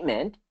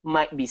treatment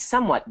might be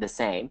somewhat the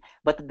same,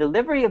 but the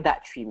delivery of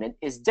that treatment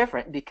is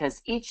different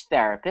because each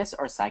therapist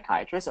or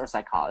psychiatrist or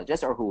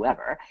psychologist or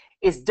whoever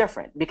is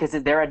different because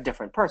they're a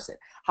different person.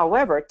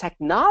 However,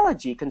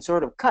 technology can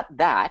sort of cut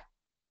that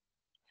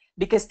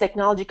because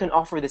technology can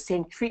offer the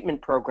same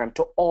treatment program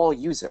to all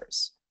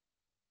users.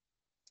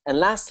 And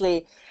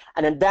lastly,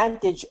 an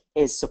advantage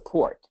is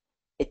support.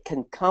 It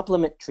can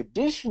complement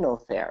traditional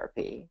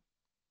therapy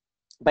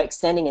by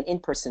extending an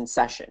in-person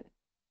session,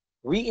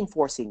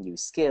 reinforcing new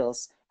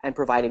skills, and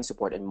providing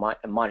support and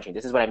monitoring.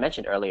 This is what I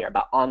mentioned earlier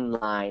about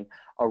online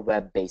or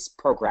web-based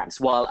programs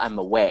while I'm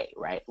away,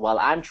 right? While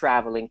I'm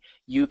traveling,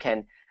 you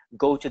can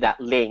go to that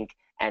link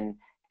and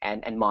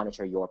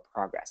monitor your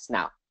progress.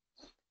 Now,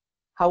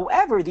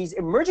 however, these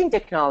emerging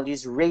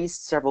technologies raise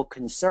several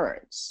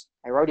concerns.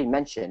 I already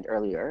mentioned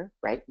earlier,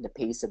 right? The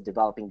pace of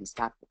developing these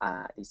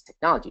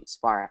technologies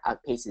far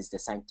outpaces the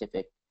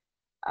scientific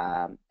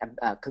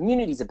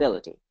community's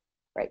ability,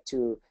 right,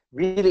 to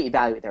really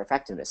evaluate their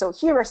effectiveness. So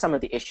here are some of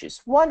the issues.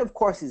 One, of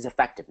course, is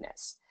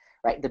effectiveness,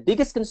 right? The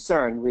biggest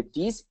concern with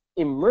these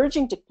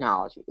emerging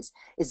technologies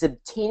is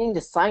obtaining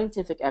the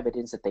scientific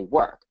evidence that they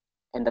work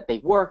and that they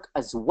work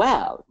as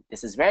well.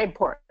 This is very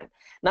important.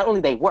 Not only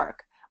they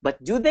work,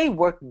 but do they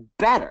work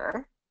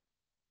better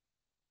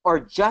or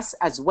just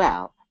as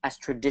well as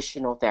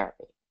traditional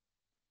therapy?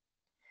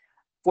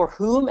 For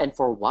whom and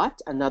for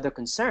what? Another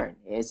concern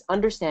is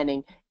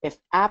understanding if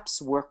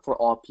apps work for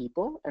all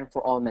people and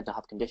for all mental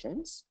health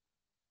conditions.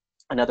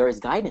 Another is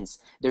guidance.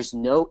 There's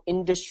no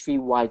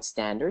industry-wide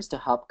standards to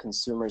help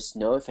consumers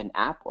know if an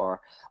app or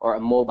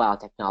a mobile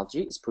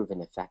technology is proven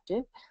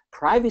effective.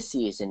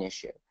 Privacy is an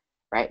issue,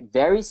 right?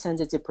 Very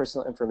sensitive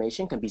personal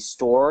information can be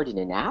stored in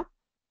an app,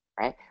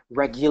 right?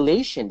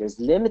 Regulation, there's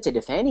limited,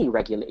 if any,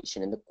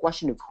 regulation, and the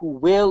question of who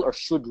will or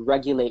should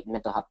regulate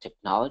mental health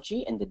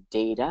technology and the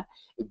data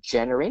it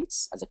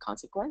generates as a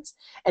consequence,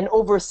 and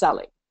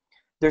overselling.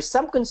 There's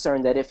some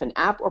concern that if an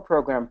app or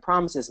program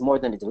promises more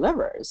than it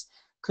delivers,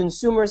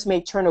 consumers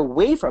may turn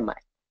away from it,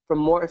 from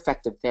more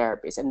effective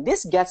therapies. And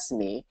this gets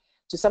me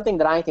to something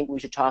that I think we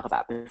should talk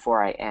about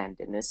before I end,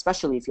 and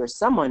especially if you're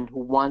someone who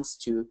wants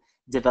to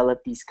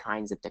develop these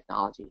kinds of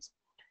technologies.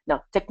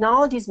 Now,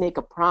 technologies make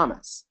a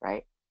promise,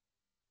 right,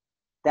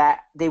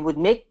 that they would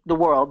make the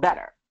world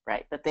better,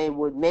 right, that they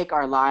would make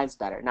our lives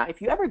better. Now,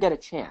 if you ever get a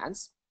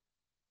chance,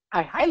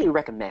 I highly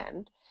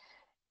recommend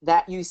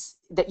that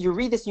you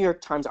read this New York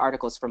Times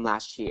articles from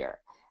last year.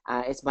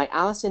 It's by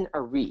Alison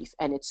Arif,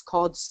 and it's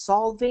called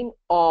Solving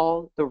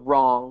All the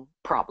Wrong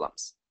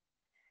Problems.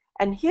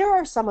 And here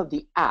are some of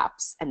the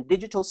apps and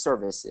digital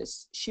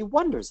services she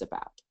wonders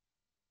about.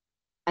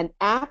 An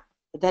app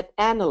that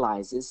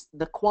analyzes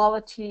the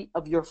quality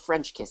of your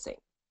French kissing.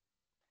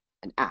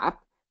 An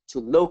app to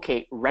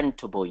locate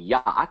rentable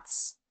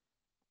yachts.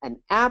 An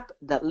app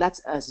that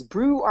lets us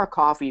brew our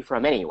coffee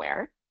from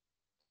anywhere.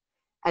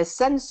 A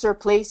sensor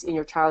placed in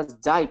your child's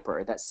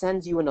diaper that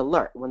sends you an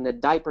alert when the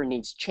diaper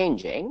needs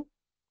changing.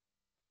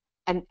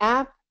 An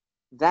app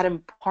that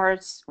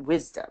imparts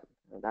wisdom.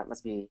 That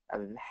must be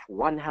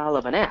one hell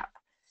of an app.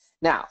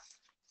 Now,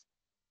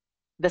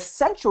 the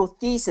central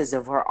thesis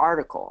of her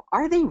article,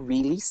 are they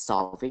really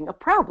solving a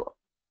problem?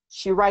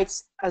 She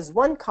writes, as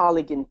one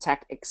colleague in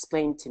tech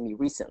explained to me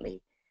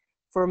recently,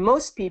 for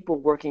most people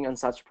working on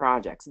such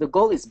projects, the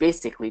goal is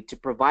basically to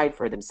provide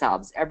for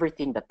themselves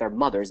everything that their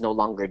mothers no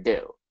longer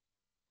do.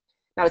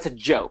 Now, it's a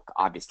joke,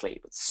 obviously,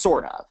 but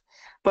sort of.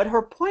 But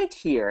her point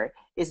here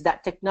is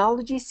that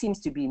technology seems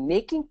to be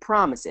making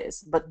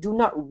promises, but do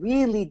not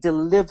really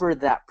deliver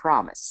that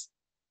promise.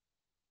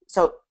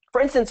 So, for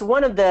instance,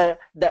 one of the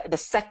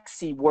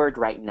sexy word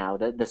right now,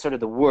 the sort of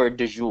the word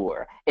du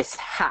jour, is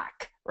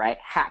hack, right?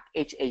 Hack,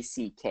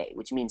 H-A-C-K,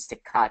 which means to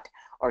cut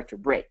or to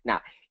break. Now,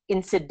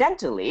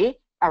 incidentally,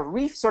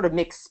 Arif sort of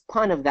makes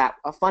fun of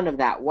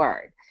that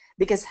word,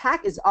 because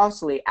hack is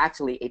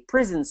actually a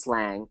prison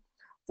slang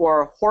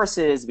for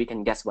horses. We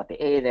can guess what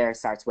the A there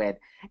starts with,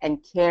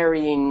 and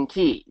carrying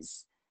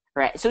keys,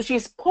 right? So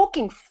she's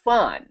poking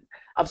fun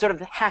of sort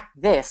of hack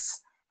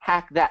this,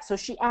 hack that. So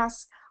she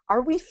asks,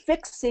 are we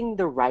fixing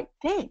the right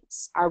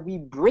things? Are we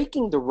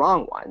breaking the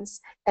wrong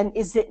ones? And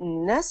is it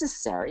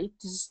necessary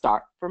to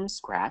start from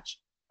scratch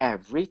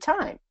every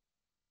time?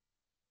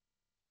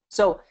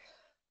 So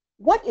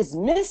what is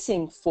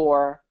missing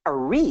for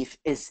Arif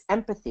is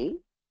empathy,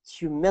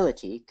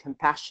 humility,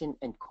 compassion,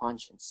 and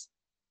conscience.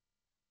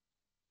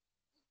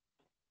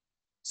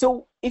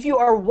 So if you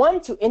are one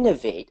to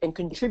innovate and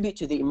contribute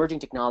to the emerging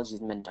technologies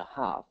in mental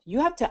health, you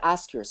have to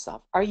ask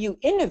yourself, are you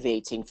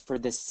innovating for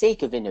the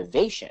sake of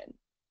innovation?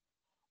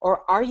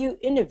 or are you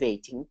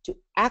innovating to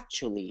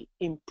actually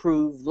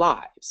improve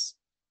lives?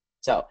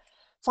 So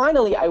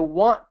finally, I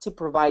want to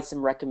provide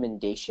some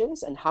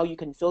recommendations on how you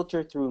can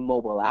filter through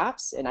mobile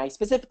apps, and I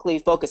specifically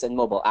focus on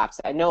mobile apps.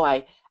 I know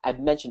I've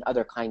mentioned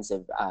other kinds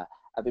of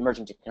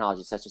emerging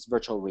technologies such as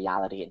virtual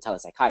reality and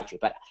telepsychiatry,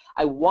 but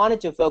I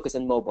wanted to focus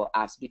on mobile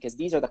apps because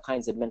these are the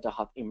kinds of mental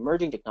health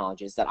emerging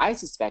technologies that I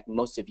suspect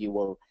most of you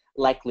will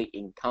likely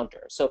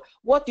encounter. So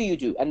what do you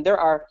do? And there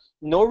are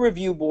no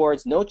review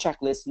boards, no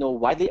checklists, no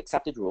widely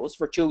accepted rules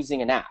for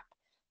choosing an app.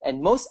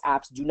 And most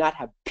apps do not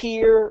have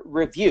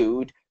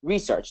peer-reviewed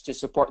research to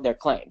support their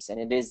claims. And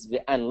it is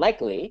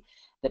unlikely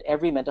that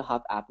every mental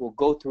health app will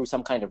go through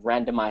some kind of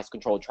randomized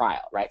controlled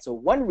trial, right? So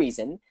one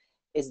reason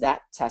is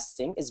that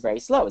testing is very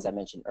slow, as I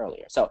mentioned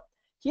earlier. So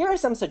here are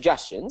some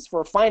suggestions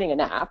for finding an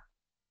app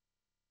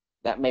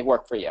that may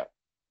work for you.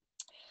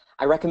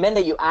 I recommend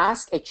that you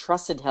ask a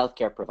trusted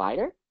healthcare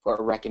provider for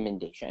a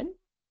recommendation.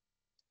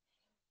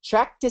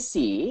 Check to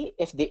see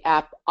if the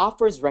app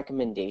offers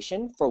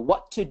recommendation for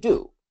what to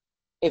do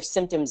if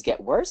symptoms get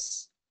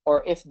worse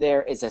or if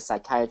there is a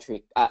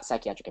psychiatric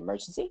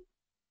emergency.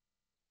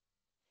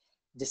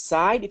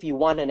 Decide if you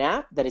want an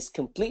app that is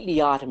completely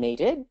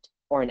automated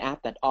or an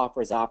app that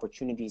offers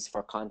opportunities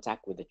for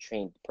contact with a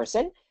trained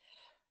person.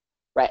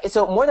 Right,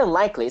 so more than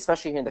likely,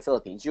 especially here in the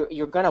Philippines,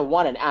 you're going to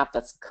want an app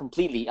that's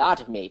completely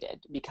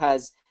automated,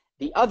 because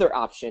the other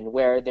option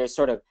where there's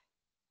sort of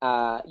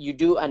you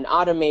do an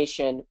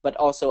automation but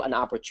also an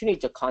opportunity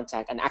to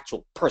contact an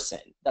actual person,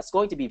 that's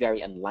going to be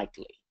very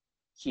unlikely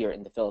here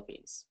in the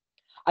Philippines.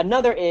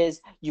 Another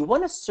is you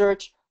want to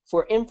search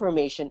for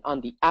information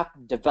on the app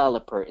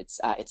developer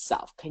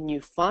itself. Can you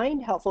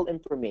find helpful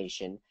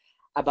information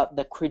about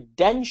the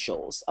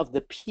credentials of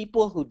the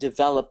people who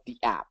develop the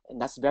app?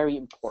 And that's very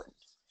important.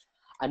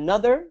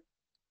 Another,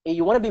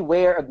 you want to be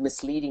aware of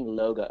misleading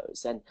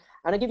logos. And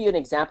I'm going to give you an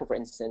example, for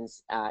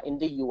instance, in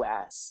the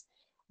US,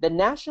 the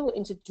National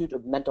Institute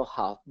of Mental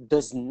Health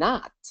does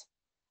not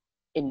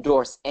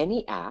endorse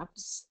any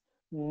apps,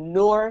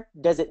 nor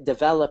does it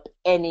develop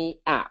any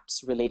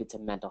apps related to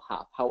mental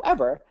health.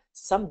 However,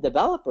 some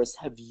developers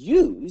have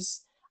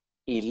used,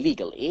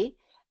 illegally,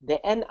 the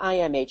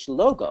NIMH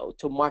logo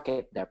to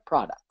market their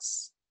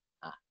products.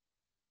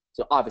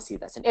 So obviously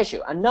that's an issue.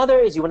 Another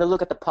is you want to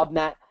look at the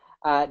PubMed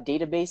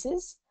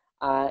databases.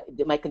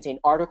 That might contain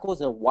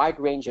articles on a wide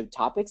range of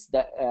topics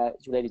that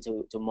is related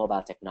to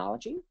mobile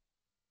technology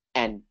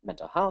and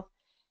mental health.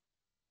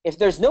 If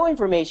there's no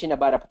information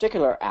about a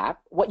particular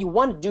app, what you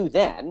want to do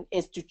then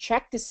is to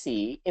check to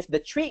see if the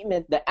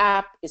treatment the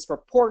app is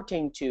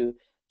purporting to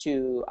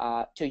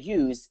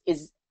use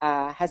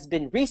has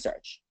been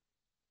researched.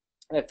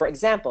 For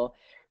example,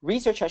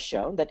 research has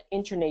shown that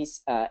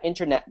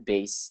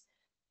internet-based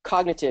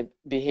cognitive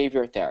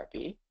behavior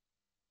therapy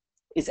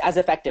is as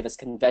effective as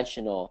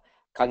conventional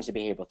cognitive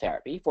behavioral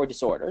therapy for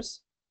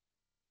disorders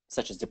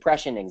such as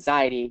depression,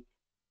 anxiety,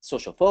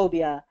 social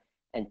phobia,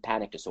 and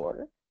panic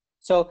disorder.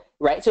 So,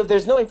 right, so if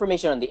there's no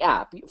information on the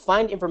app, you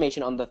find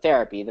information on the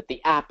therapy that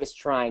the app is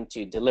trying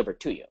to deliver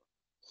to you.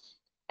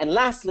 And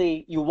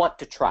lastly, you want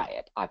to try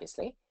it,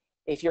 obviously.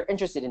 If you're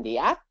interested in the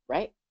app,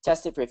 right,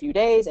 test it for a few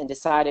days and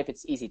decide if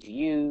it's easy to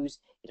use,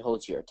 it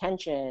holds your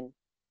attention,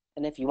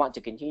 and if you want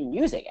to continue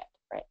using it,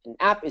 right? An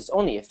app is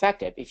only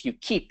effective if you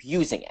keep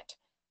using it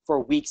for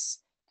weeks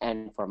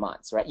and for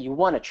months, right? You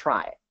want to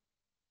try it,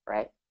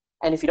 right?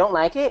 And if you don't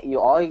like it,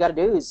 all you got to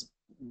do is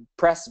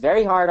press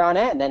very hard on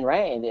it, and then,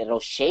 right, and it'll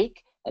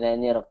shake, and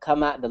then it'll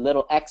come out, the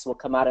little X will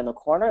come out in the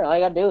corner. All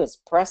you got to do is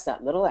press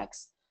that little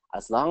X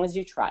as long as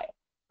you try it,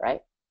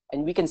 right?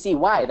 And we can see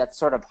why that's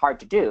sort of hard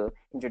to do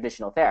in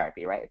traditional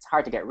therapy, right? It's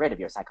hard to get rid of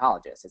your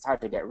psychologist. It's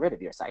hard to get rid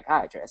of your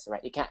psychiatrist,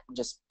 right? You can't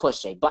just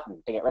push a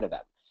button to get rid of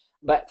them.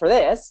 But for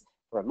this,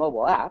 for a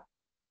mobile app,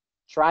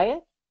 try it.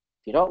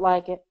 If you don't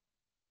like it,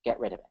 get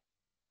rid of it,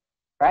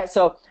 right?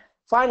 So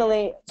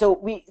finally, so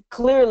we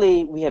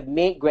have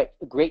made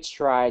great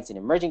strides in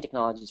emerging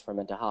technologies for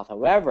mental health.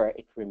 However,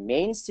 it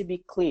remains to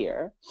be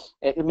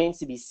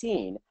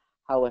seen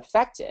how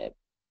effective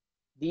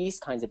these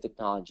kinds of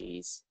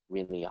technologies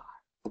really are.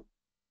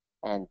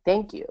 And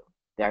thank you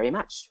very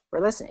much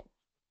for listening.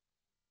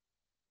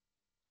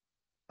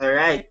 All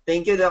right.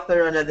 Thank you,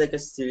 Dr. Ronald Del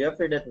Castillo,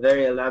 for that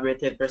very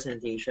elaborative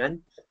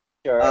presentation.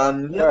 Sure.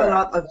 We have a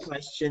lot of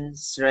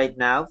questions right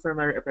now from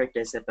our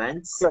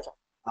participants. Sure.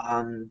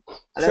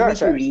 Allow me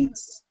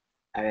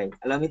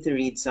to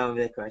read some of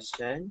the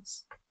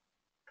questions.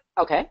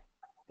 Okay.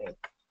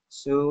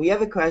 So we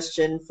have a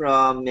question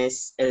from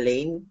Miss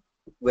Elaine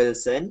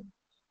Wilson.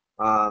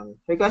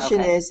 Her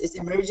question is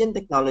emergent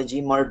technology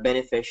more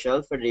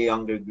beneficial for the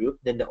younger group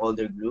than the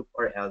older group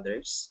or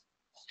elders?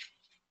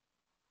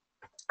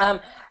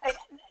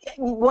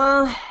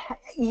 Well,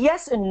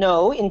 yes and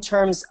no in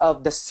terms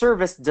of the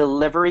service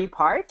delivery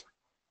part.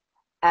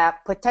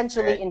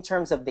 Potentially in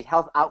terms of the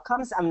health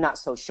outcomes, I'm not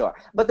so sure.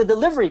 But the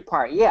delivery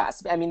part,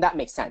 yes. I mean, that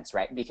makes sense,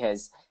 right?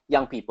 Because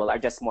young people are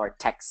just more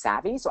tech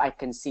savvy, so I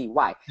can see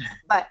why.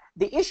 But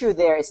the issue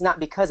there is not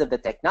because of the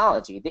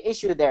technology. The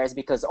issue there is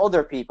because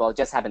older people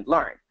just haven't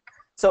learned.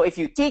 So if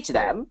you teach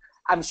them,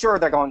 I'm sure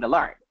they're going to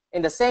learn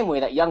in the same way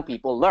that young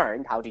people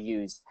learned how to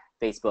use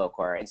Facebook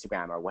or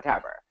Instagram or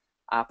whatever.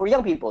 For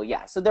young people,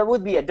 yeah. So there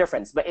would be a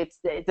difference, but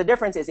the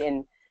difference is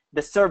in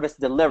the service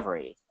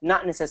delivery,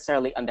 not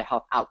necessarily on the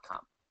health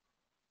outcome.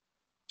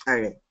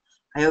 All right.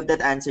 I hope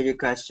that answered your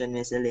question,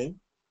 Miss Elaine.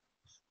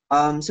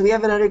 So we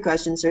have another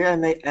question, sir.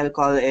 I'll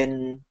call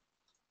in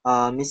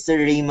Mr.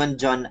 Raymond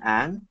John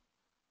Ang.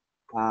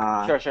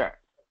 Sure, sure.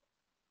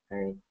 All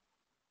right.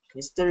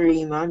 Mr.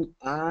 Raymond,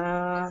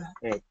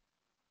 right.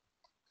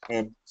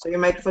 And so your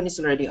microphone is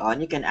already on.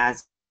 You can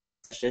ask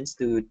questions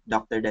to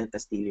Dr. Del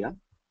Castillo.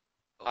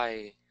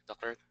 Hi,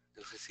 Dr.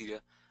 Del Castillo.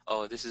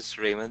 Oh, this is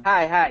Raymond.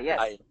 Hi, yes.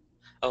 Hi.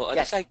 Oh, I'd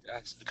Yes. just like to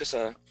ask, because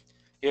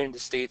here in the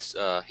States,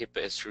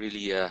 HIPAA is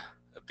really a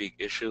big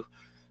issue.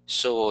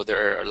 So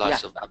there are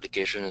lots of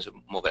applications,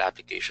 mobile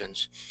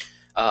applications.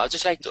 I'd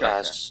just like to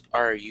ask,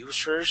 are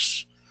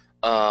users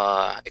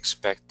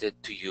expected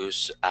to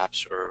use apps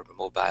or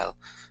mobile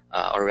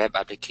or web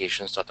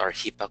applications that are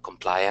HIPAA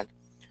compliant,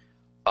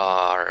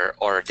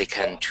 or they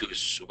can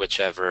choose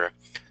whichever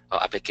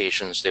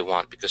applications they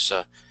want? Because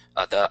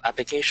the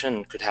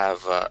application could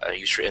have a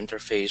user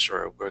interface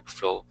or a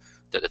workflow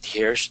that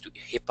adheres to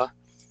HIPAA,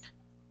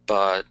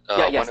 but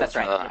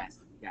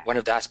one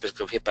of the aspects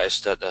of HIPAA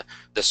is that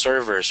the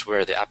servers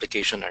where the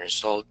application are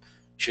installed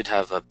should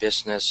have a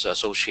business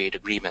associate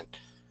agreement.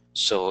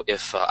 So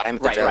if I'm a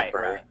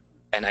developer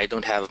and I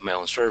don't have my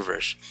own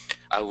servers,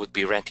 I would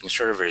be renting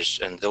servers,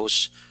 and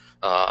those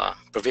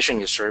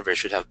provisioning servers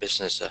should have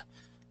business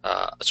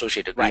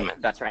associate agreement.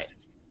 Right. That's right.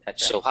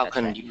 So how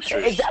can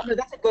users? Exactly.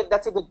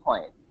 That's a good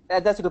point.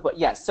 That's a good point.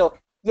 Yes. So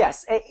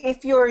yes,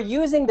 if you're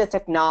using the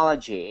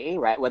technology,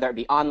 right, whether it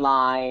be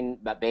online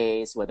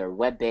based, whether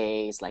web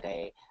based, like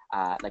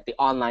the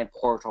online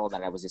portal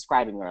that I was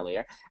describing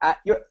earlier,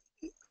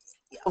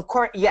 of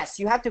course, yes,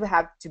 you have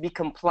to be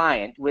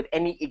compliant with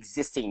any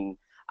existing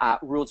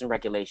rules and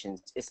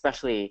regulations,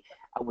 especially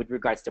with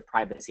regards to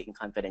privacy and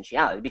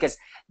confidentiality, because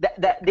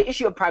the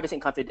issue of privacy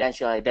and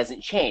confidentiality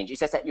doesn't change. It's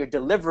just that your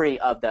delivery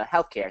of the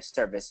healthcare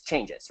service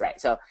changes, right?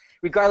 So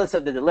regardless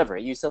of the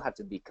delivery, you still have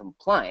to be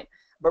compliant.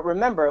 But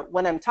remember,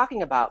 when I'm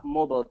talking about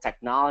mobile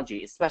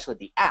technology, especially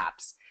the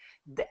apps,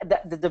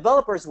 the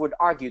developers would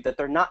argue that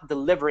they're not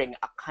delivering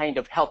a kind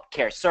of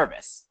healthcare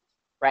service,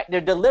 right? They're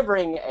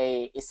delivering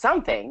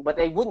something, but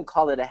they wouldn't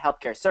call it a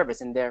healthcare service,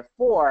 and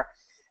therefore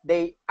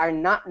they are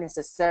not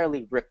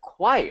necessarily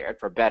required,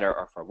 for better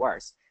or for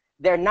worse,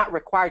 they're not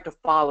required to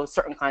follow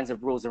certain kinds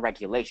of rules and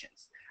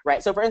regulations,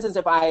 right? So for instance,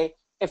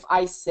 if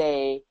I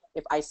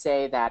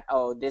say that,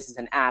 oh, this is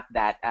an app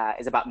that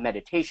is about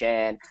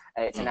meditation,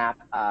 it's an app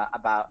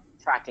about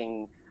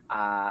tracking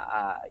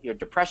your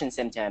depression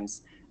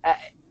symptoms,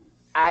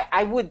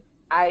 I would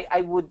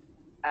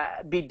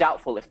be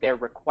doubtful if they're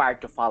required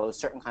to follow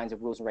certain kinds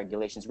of rules and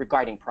regulations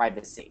regarding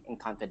privacy and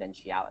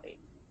confidentiality,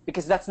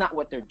 because that's not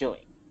what they're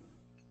doing.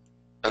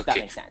 If that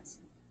makes sense.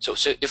 So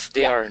if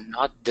they are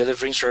not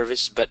delivering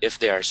service, but if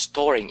they are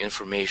storing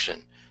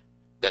information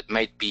that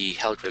might be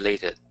health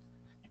related,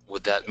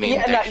 would that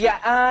mean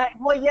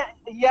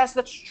yes,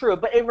 that's true.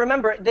 But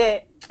remember,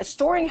 the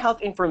storing health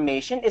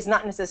information is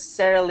not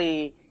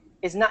necessarily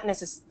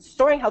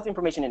storing health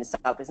information in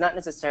itself does not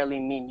necessarily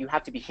mean you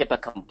have to be HIPAA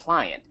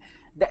compliant.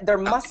 There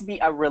must be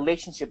a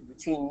relationship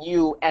between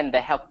you and the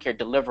healthcare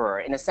deliverer,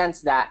 in a sense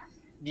that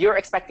you're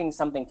expecting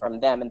something from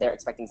them and they're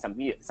expecting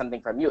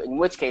something from you, in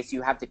which case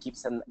you have to keep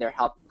their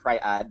health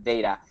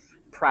data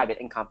private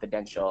and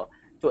confidential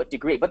to a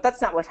degree. But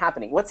that's not what's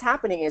happening. What's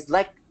happening is,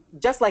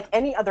 just like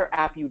any other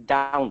app you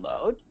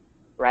download,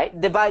 right?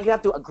 You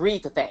have to agree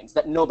to things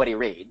that nobody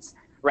reads,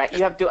 right?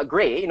 You have to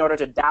agree in order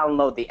to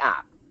download the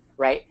app,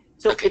 right?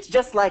 So it's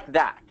just like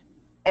that.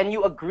 And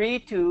you agree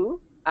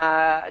to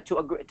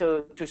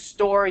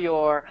store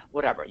your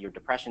whatever, your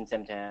depression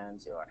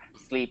symptoms, your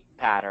sleep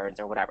patterns,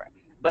 or whatever.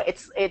 But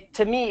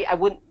to me, I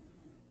wouldn't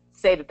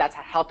say that that's a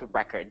health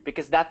record,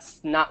 because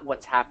that's not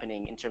what's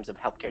happening in terms of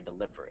healthcare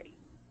delivery.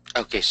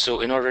 Okay,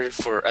 so in order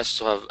for us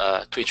to have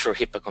to ensure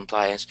HIPAA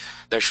compliance,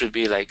 there should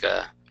be like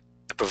a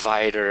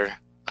provider,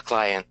 a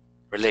client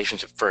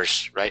relationship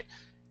first, right?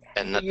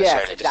 And not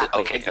necessarily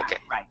exactly, okay.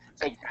 Right,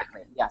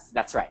 exactly. Yes,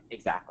 that's right,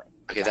 exactly.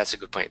 Okay, that's a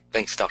good point.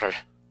 Thanks, Doctor.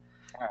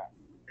 All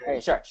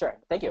right. Sure.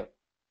 Thank you.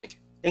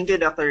 Thank you,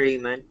 Dr.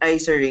 Raymond.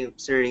 Sir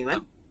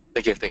Raymond.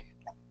 Thank you.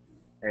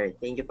 All right,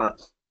 thank you po.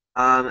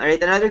 All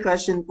right, another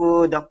question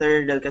po,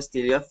 Dr. Del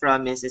Castillo,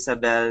 from Ms.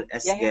 Isabel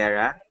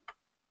Esguerra.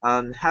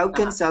 How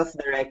can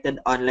self-directed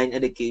online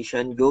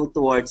education go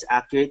towards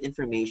accurate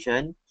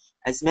information,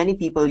 as many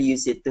people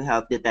use it to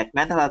help detect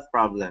mental health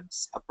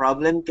problems? A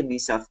problem can be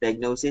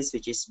self-diagnosis,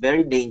 which is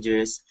very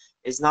dangerous,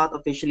 is not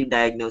officially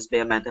diagnosed by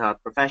a mental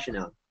health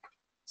professional.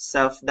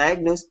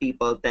 Self-diagnosed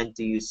people tend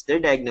to use their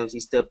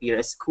diagnosis to appear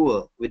as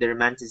cool, with the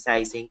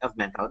romanticizing of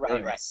mental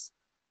illness.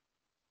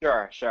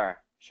 Sure.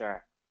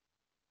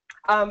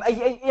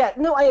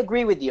 I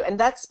agree with you, and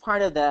that's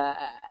part of the,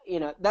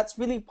 that's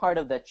really part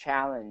of the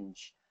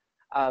challenge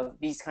of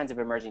these kinds of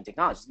emerging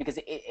technologies, because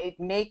it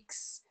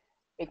makes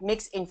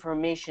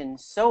information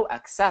so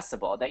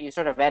accessible that you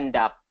sort of end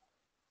up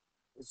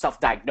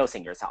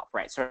self-diagnosing yourself,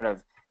 right? Sort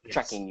of Yes.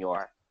 checking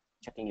your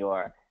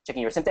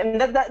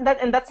symptoms.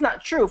 And that's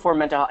not true for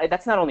mental health.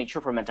 That's not only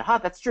true for mental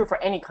health, that's true for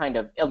any kind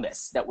of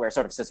illness that we're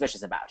sort of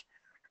suspicious about,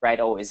 right?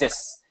 Oh, is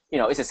this,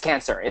 is this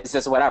cancer? Is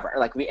this whatever?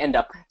 Like, we end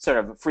up sort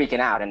of freaking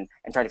out and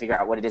trying to figure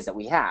out what it is that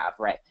we have,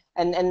 right?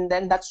 And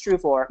then that's true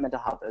for mental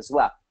health as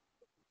well.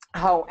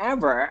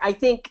 However, I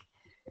think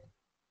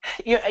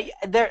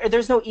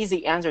there's no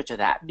easy answer to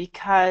that,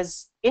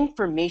 because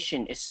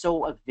information is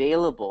so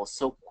available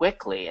so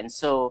quickly and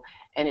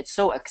it's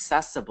so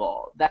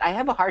accessible that I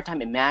have a hard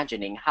time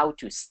imagining how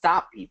to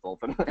stop people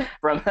from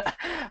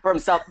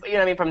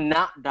from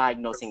not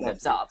diagnosing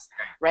themselves,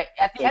 right?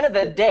 At the end of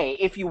the day,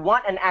 if you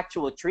want an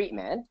actual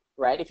treatment,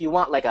 right? If you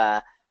want like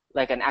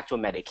an actual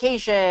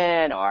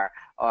medication or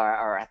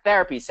a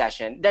therapy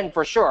session, then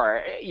for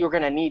sure you're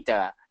going to need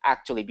to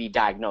actually be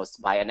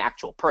diagnosed by an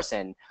actual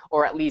person,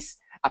 or at least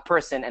a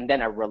person and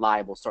then a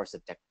reliable source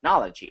of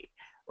technology,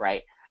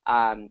 right?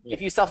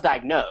 If you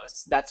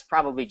self-diagnose, that's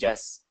probably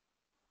just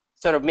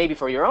sort of maybe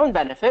for your own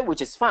benefit,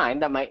 which is fine.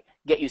 That might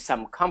get you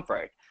some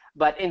comfort.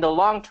 But in the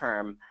long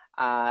term,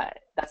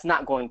 that's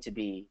not going to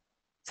be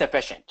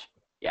sufficient,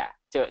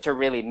 to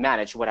really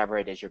manage whatever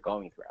it is you're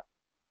going through.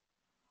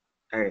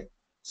 All right.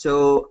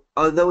 So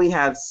although we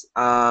have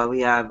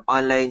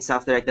online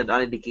self-directed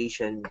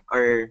education,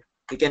 or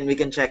we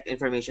can check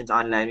information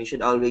online, we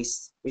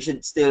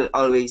should still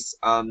always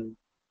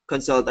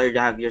consult or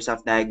have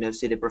yourself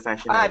diagnosed with a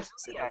professional.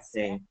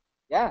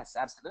 Yes,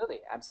 absolutely.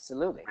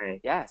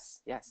 Right.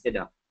 Yes. Good.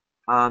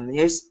 I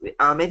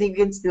think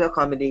we can still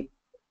accommodate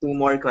 2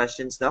 more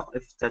questions, Doc,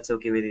 if that's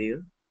okay with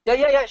you.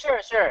 Yeah.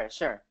 Sure. I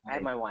Right.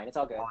 have my wine. It's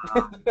all good.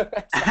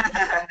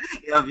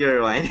 You have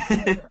your wine.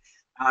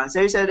 So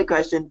here's another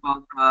question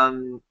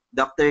from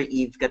Dr.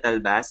 Eve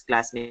Catalbas,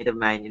 classmate of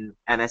mine in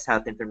MS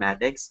Health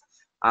Informatics.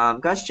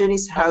 Question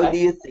is, how do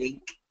you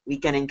think we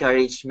can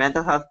encourage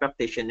mental health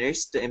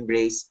practitioners to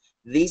embrace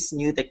these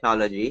new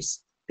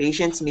technologies?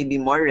 Patients may be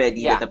more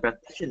ready than the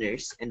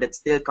practitioners, and that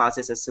still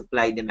causes a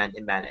supply-demand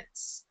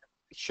imbalance.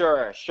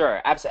 Sure.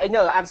 Absolutely.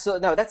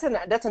 No. That's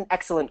an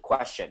excellent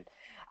question,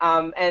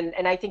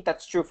 and I think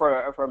that's true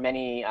for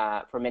many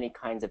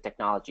kinds of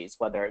technologies,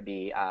 whether it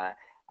be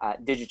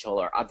digital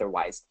or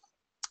otherwise.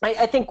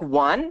 I think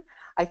one,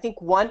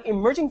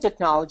 emerging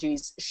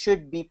technologies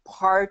should be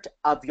part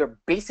of your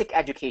basic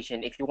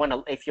education if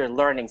you're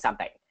learning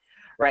something,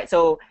 right?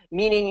 So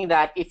meaning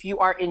that if you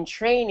are in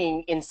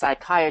training in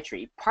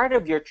psychiatry, part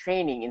of your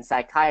training in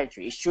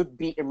psychiatry should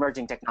be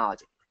emerging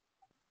technology,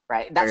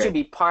 right? That should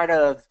be part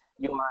of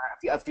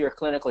your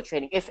clinical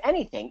training. If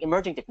anything,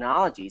 emerging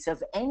technologies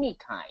of any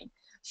kind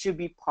should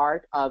be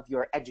part of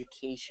your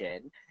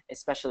education,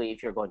 especially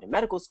if you're going to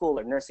medical school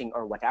or nursing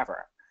or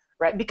whatever,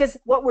 right? Because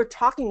what we're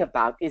talking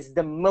about is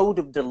the mode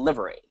of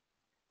delivery,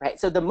 right?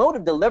 So the mode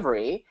of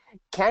delivery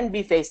can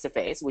be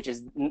face-to-face, which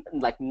is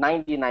like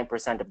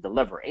 99% of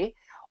delivery,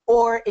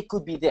 or it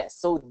could be this.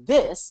 So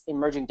this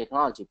emerging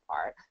technology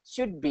part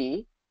should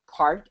be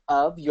part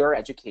of your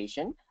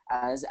education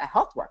as a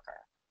health worker,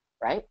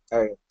 right?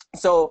 All right.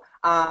 So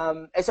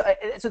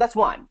that's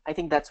one. I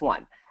think that's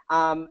one.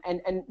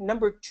 And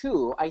number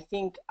two, I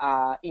think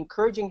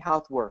encouraging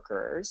health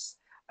workers,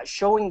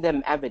 showing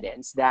them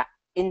evidence that,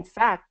 in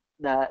fact,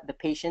 the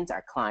patients,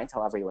 our clients,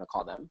 however you want to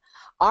call them,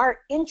 are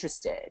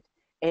interested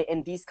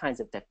in these kinds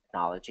of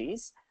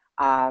technologies.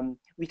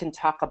 We can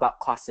talk about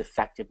cost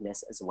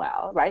effectiveness as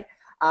well, right?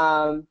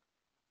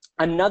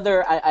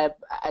 Another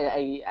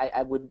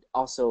I would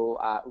also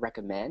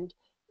recommend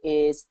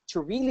is to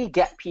really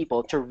get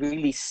people to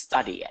really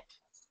study it.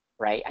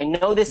 Right. I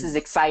know this is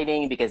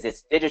exciting because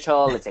it's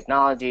digital, it's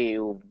technology,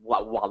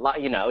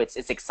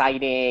 it's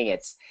exciting,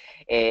 it's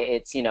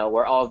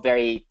we're all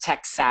very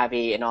tech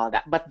savvy and all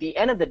that. But at the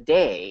end of the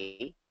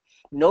day,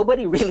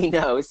 nobody really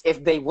knows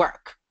if they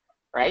work,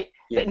 right?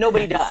 Yeah.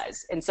 Nobody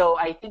does. And so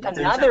I think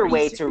another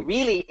way to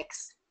really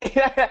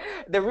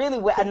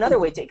another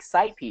way to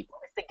excite people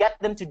is to get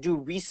them to do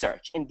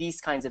research in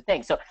these kinds of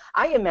things. So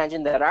I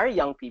imagine that our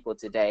young people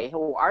today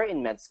who are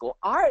in med school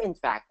are in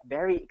fact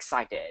very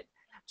excited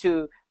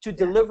to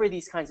deliver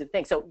these kinds of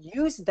things. So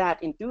use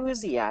that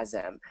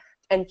enthusiasm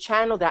and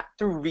channel that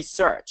through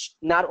research,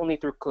 not only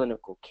through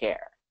clinical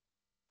care.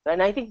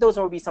 And I think those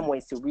will be some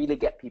ways to really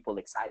get people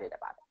excited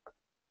about it.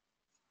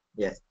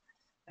 Yes.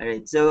 All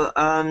right. So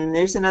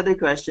there's another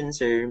question,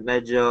 sir.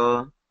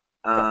 Medyo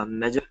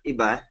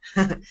iba.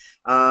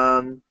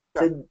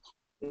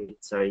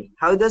 Sorry.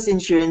 How does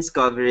insurance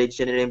coverage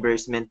and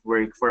reimbursement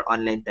work for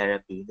online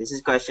therapy? This is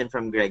a question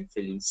from Greg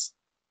Feliz.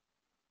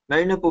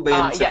 Meron na po ba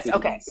yun sa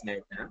Philippines?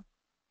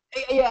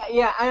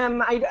 Yeah.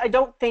 I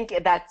don't think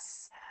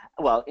that's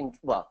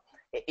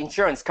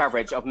insurance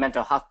coverage of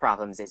mental health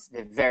problems is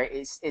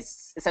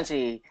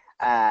essentially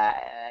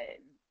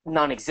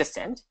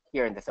non-existent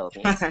here in the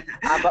Philippines.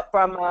 But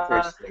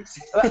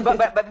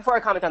before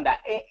I comment on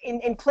that,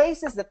 in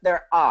places that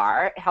there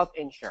are health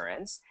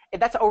insurance,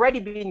 that's already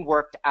been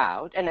worked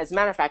out, and as a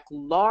matter of fact,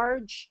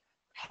 large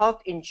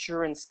health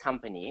insurance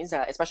companies,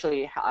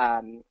 especially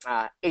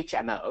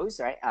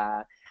HMOs, right?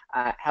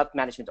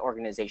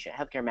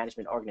 healthcare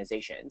management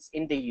organizations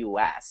in the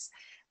US,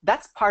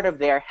 that's part of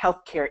their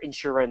healthcare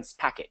insurance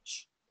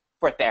package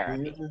for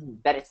therapy.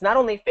 That it's not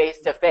only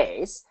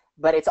face-to-face,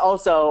 but it's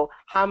also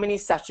how many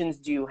sessions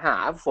do you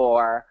have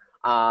for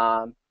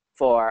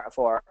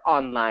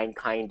online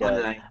kind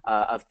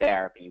of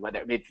therapy,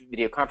 whether it's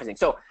video conferencing.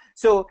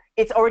 So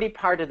it's already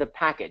part of the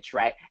package,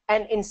 right?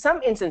 And in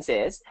some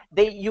instances,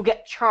 you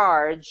get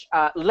charged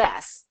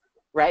less,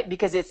 right?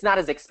 Because it's not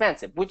as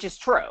expensive, which is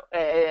true.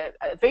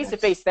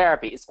 Face-to-face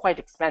therapy is quite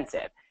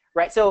expensive,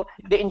 right? So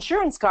the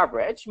insurance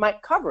coverage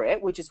might cover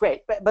it, which is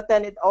great, but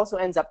then it also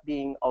ends up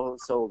being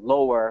also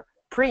lower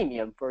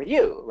premium for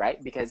you,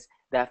 right? Because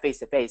the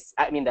face-to-face,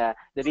 I mean the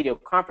video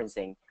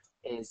conferencing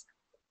is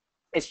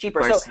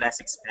cheaper. So so less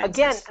expensive.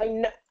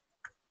 again,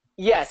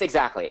 yes,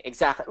 exactly.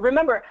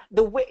 Remember,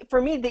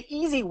 for me, the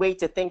easy way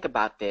to think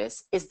about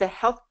this is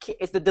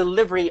the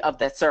delivery of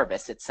the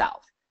service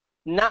itself.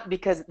 Not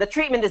because the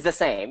treatment is the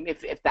same,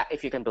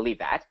 if you can believe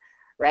that,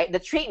 right? The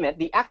treatment,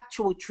 the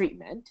actual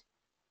treatment,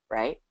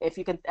 right? If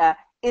you can,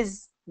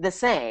 is the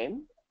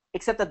same,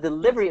 except the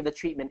delivery of the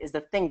treatment is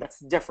the thing that's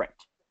different,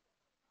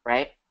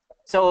 right?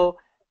 So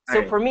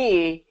for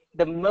me,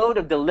 the mode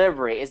of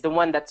delivery is the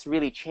one that's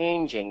really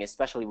changing,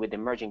 especially with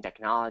emerging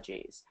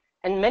technologies.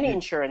 And many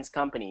insurance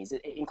companies,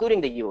 including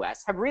the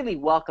US, have really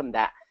welcomed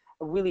that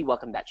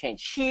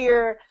change.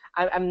 Here,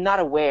 I'm not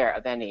aware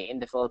of any in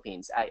the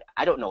Philippines.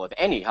 I don't know of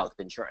any health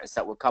insurance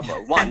that will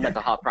cover one,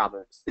 mental health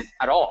problems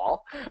at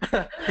all.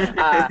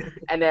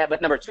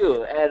 But number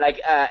two,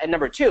 and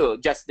number two,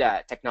 just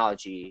the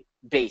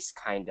technology-based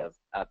kind of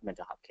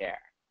mental health care.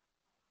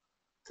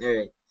 All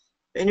right.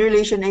 In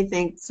relation, I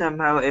think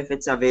somehow if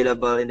it's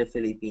available in the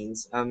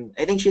Philippines,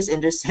 I think she's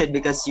interested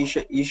because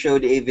you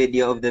showed a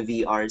video of the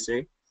VR,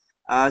 sir.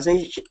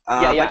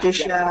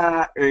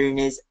 Patricia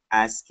Ernest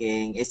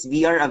asking, is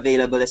VR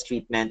available as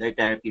treatment or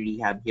therapy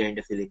rehab here in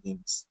the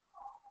Philippines?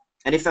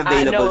 And if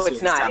available, no,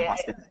 it's not.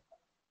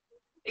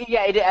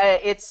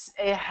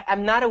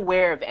 I'm not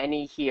aware of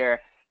any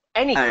here,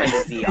 any kind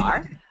of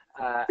VR.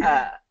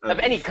 Of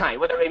any kind,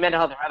 whether it be mental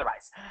health or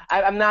otherwise.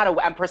 I'm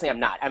personally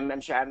not. I'm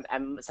sure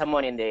I'm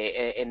someone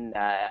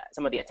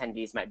some of the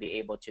attendees might be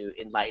able to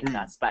enlighten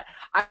us, but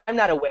I'm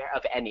not aware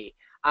of any.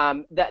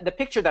 The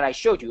picture that I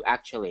showed you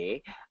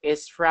actually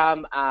is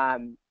from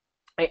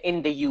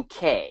in the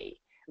UK,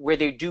 where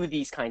they do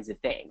these kinds of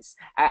things.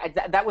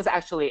 That was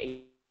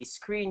actually a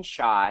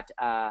screenshot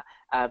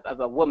of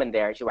a woman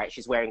there.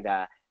 She's wearing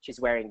the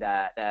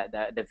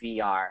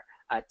VR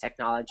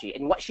technology,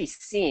 and what she's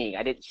seeing,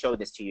 I didn't show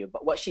this to you,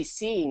 but what she's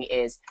seeing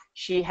is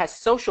she has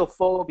social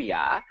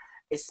phobia,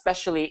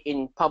 especially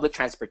in public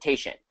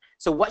transportation.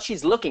 So what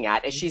she's looking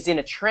at is she's in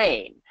a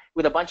train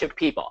with a bunch of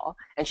people,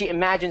 and she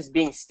imagines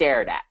being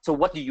stared at. So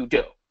what do you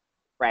do,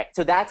 right?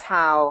 So that's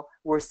how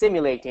we're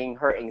simulating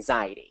her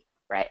anxiety,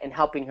 right, and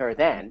helping her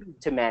then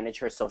to manage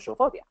her social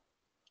phobia.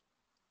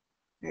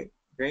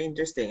 Very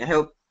interesting. I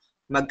hope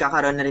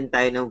magkakaroon na rin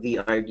tayo ng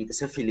VR dito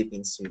sa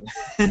Philippines soon.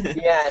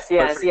 Yes.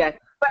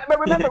 But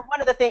remember,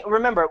 one of the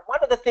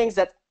things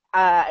that,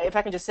 if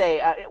I can just say,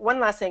 one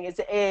last thing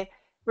is,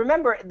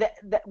 remember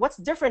that what's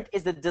different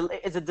is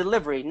the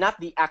delivery, not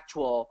the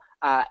actual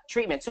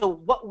treatment.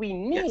 So what we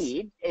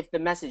need, if the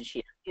message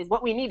here is,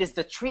 what we need is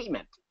the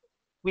treatment.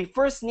 We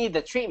first need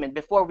the treatment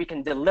before we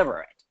can deliver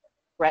it,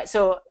 right?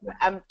 So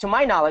to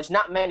my knowledge,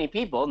 not many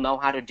people know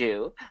how to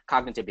do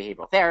cognitive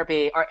behavioral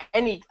therapy or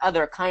any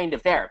other kind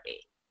of therapy,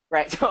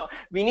 right? So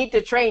we need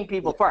to train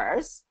people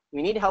first.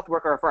 We need a health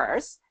worker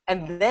first,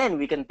 and then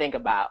we can think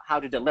about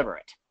how to deliver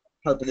it.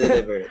 How to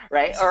deliver it.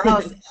 Right? Or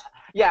else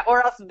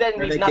then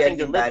we have nothing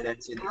to deliver.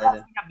 We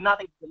have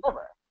nothing to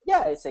deliver.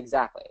 Yeah, it's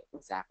exactly.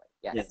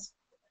 Yes.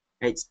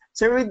 Right.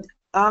 So,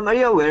 are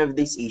you aware of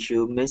this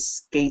issue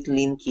Miss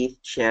Caitlin Keith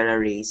Shera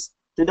raised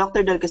to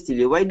Dr. Del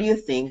Castillo? Why do you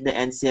think the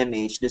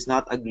NCMH does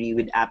not agree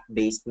with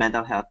app-based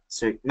mental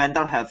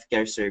health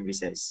care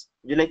services?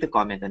 Would you like to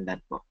comment on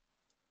that, po?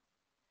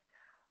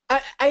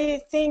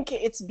 I think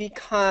it's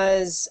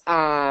because,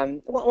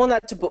 well,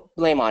 not to put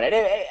blame on it.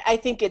 I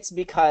think it's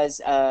because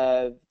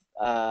of,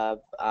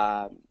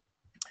 I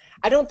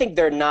don't think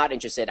they're not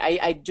interested.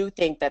 I do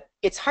think that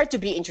it's hard to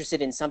be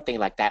interested in something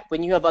like that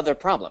when you have other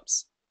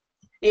problems.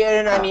 You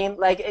know what I mean?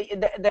 Like,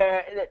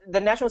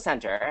 the National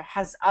Center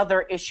has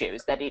other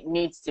issues that it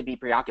needs to be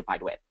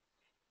preoccupied with,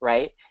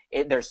 right?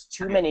 There's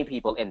too many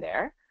people in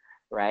there.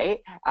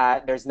 Right?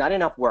 There's not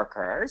enough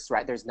workers,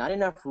 right? There's not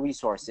enough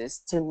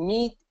resources to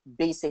meet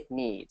basic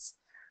needs,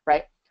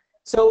 right?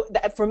 So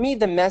for me,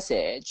 the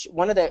message,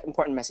 one of the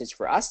important messages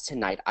for us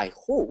tonight, I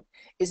hope,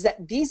 is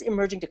that these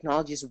emerging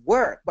technologies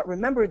work. But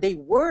remember, they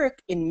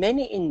work in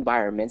many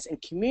environments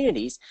and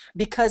communities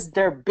because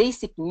their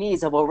basic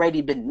needs have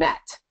already been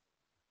met,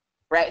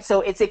 right?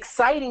 So it's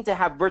exciting to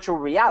have virtual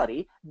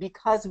reality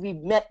because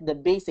we've met the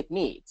basic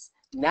needs.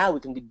 Now we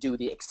can do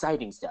the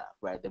exciting stuff,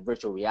 right? The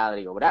virtual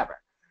reality or whatever.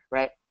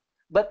 Right?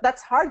 But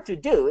that's hard to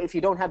do if you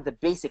don't have the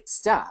basic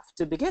stuff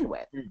to begin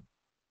with,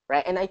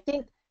 right? And I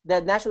think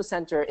the National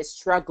Center is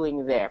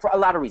struggling there for a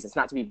lot of reasons,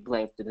 not to be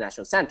blamed to the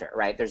National Center,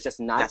 right? There's just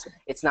not, That's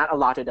it's not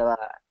allotted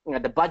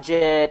the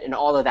budget and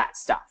all of that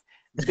stuff,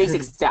 the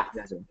basic stuff,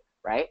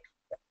 right?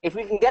 If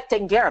we can get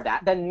taken care of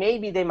that, then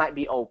maybe they might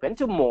be open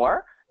to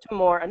more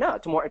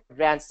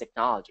advanced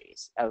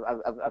technologies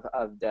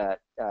of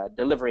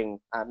delivering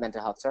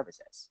mental health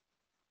services.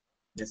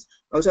 Yes.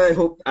 Also, I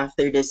hope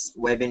after this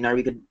webinar,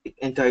 we could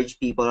encourage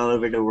people all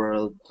over the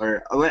world,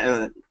 or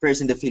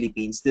first in the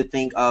Philippines, to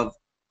think of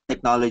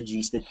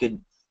technologies that could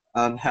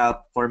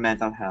help for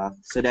mental health,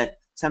 so that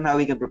somehow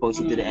we can propose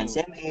it to the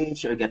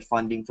NCMH or get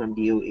funding from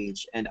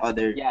DOH and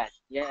other. Yes.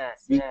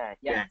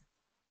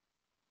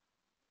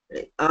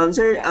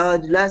 Sir,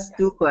 last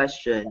two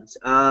questions.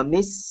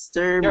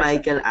 Mr.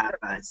 Michael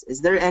Apas,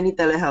 is there any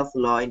telehealth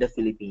law in the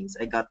Philippines?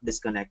 I got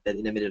disconnected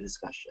in the middle of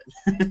discussion.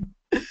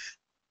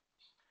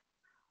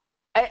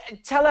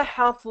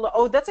 Telehealth law.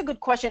 Oh, that's a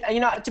good question. You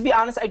know, to be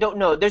honest, I don't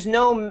know. There's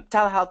no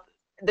telehealth.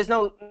 There's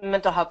no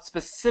mental health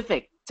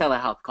specific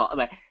telehealth call.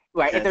 Right?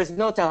 Yes. If there's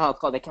no telehealth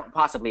call, they can't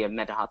possibly have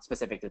mental health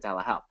specific to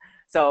telehealth.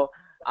 So,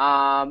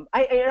 I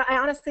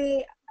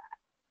honestly,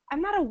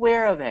 I'm not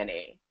aware of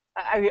any.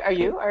 Are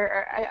you?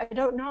 I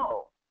don't know.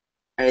 All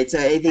right, so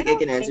I think I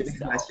can answer the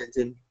questions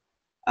in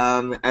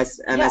as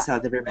MS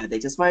Health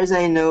Informatics. As far as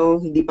I know,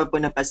 hindi pa po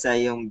napasa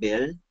yung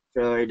bill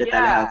for the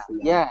telehealth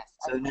law. Yes.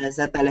 So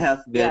nasa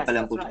telehealth bill pa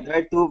lang po. Right. There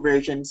are two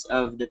versions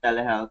of the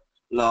telehealth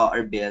law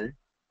or bill,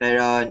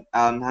 pero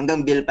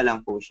hanggang bill pa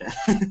lang po siya.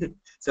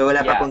 So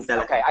wala pa pong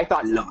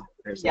telehealth law.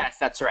 Yes,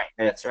 that's right.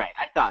 That's right.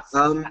 I thought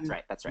so. That's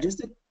right.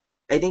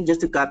 I think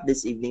just to cap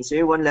this evening,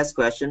 sir, one last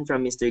question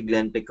from Mr.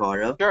 Glenn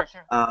Picoro. Sure.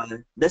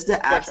 Does the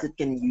apps that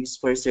can use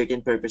for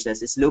certain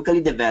purposes is locally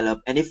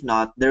developed, and if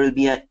not, there will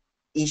be an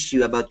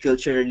issue about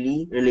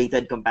culturally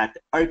related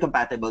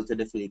compatible to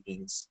the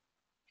Philippines?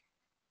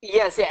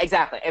 Yes,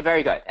 exactly.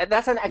 Very good. And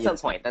that's an excellent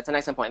point. That's an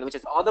excellent point, which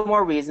is all the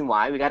more reason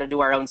why we got to do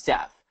our own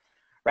stuff,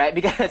 right?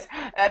 Because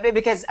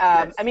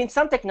I mean,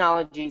 some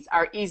technologies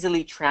are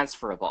easily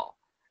transferable,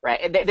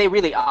 right? They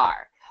really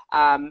are.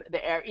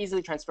 They are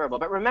easily transferable.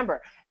 But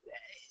remember,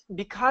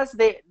 because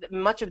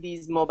much of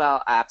these mobile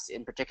apps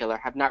in particular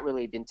have not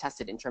really been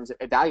tested in terms of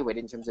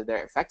evaluated in terms of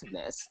their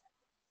effectiveness,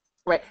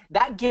 right?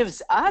 That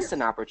gives us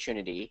an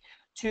opportunity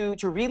to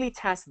really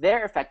test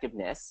their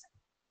effectiveness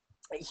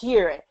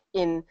here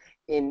in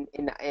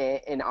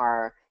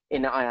our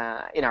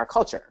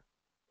culture,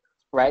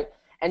 right?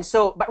 And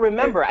so, but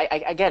remember,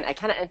 I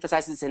cannot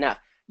emphasize this enough.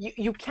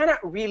 You cannot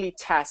really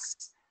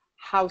test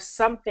how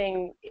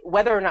something,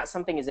 whether or not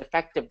something is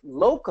effective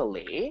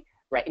locally,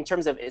 right, in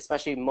terms of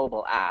especially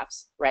mobile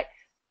apps, right,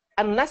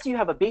 unless you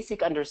have a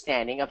basic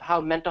understanding of how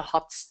mental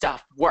health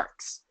stuff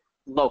works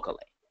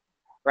locally,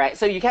 right?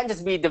 So you can't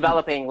just be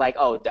developing like,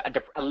 a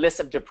list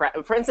of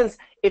for instance,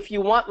 if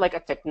you want like a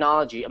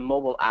technology, a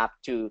mobile app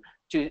to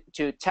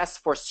test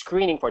for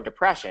screening for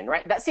depression,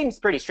 right? That seems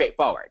pretty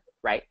straightforward,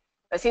 right?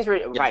 That seems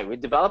pretty, right. We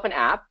develop an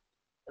app,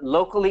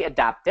 locally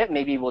adapt it,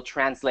 maybe we'll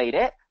translate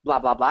it, blah,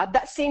 blah, blah.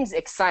 That seems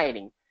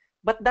exciting,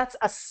 but that's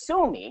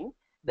assuming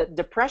that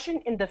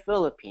depression in the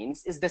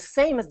Philippines is the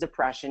same as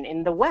depression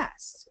in the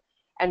West.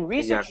 And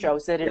research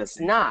shows that it's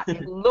not.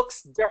 It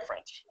looks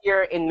different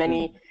here in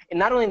many,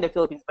 not only in the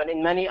Philippines, but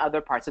in many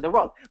other parts of the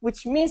world,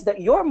 which means that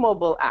your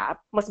mobile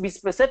app must be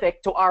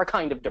specific to our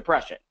kind of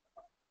depression.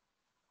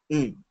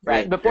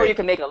 Right? Before you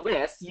can make a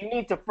list, you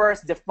need to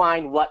first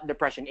define what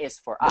depression is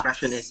for us.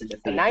 Depression is in the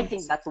Philippines. And I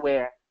think that's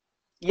where,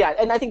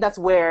 and I think that's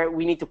where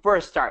we need to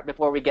first start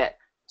before we get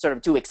sort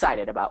of too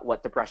excited about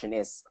what depression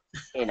is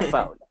in a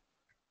phone.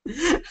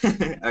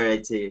 All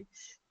right, see.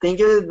 Thank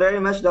you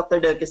very much, Dr.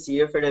 Del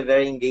Castillo, for the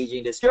very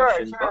engaging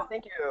discussion. Sure.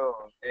 Thank you.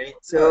 Right.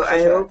 So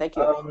I hope. Thank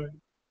you.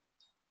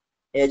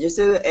 Just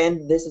to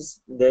end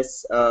this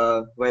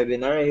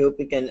webinar, I hope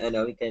we can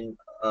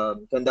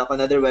conduct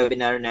another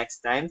webinar next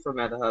time for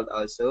mental health.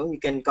 Also, you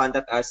can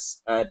contact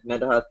us at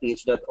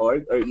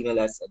mentalhealthph.org or email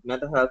us at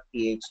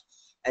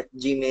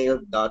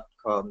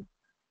mentalhealthph@gmail.com.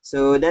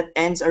 So that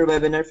ends our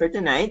webinar for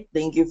tonight.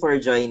 Thank you for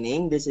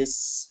joining. This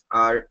is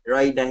our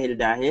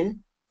Dahildahil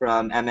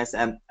from MS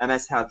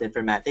Health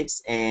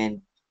Informatics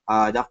and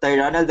Dr.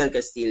 Ronald Del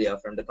Castillo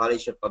from the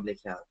College of Public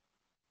Health.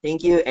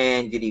 Thank you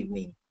and good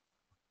evening.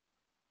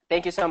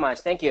 Thank you so much.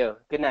 Thank you.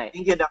 Good night.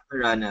 Thank you, Dr.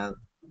 Ronald.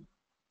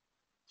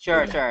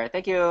 Sure.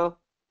 Thank you. All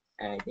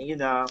right. Thank you,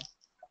 Doc.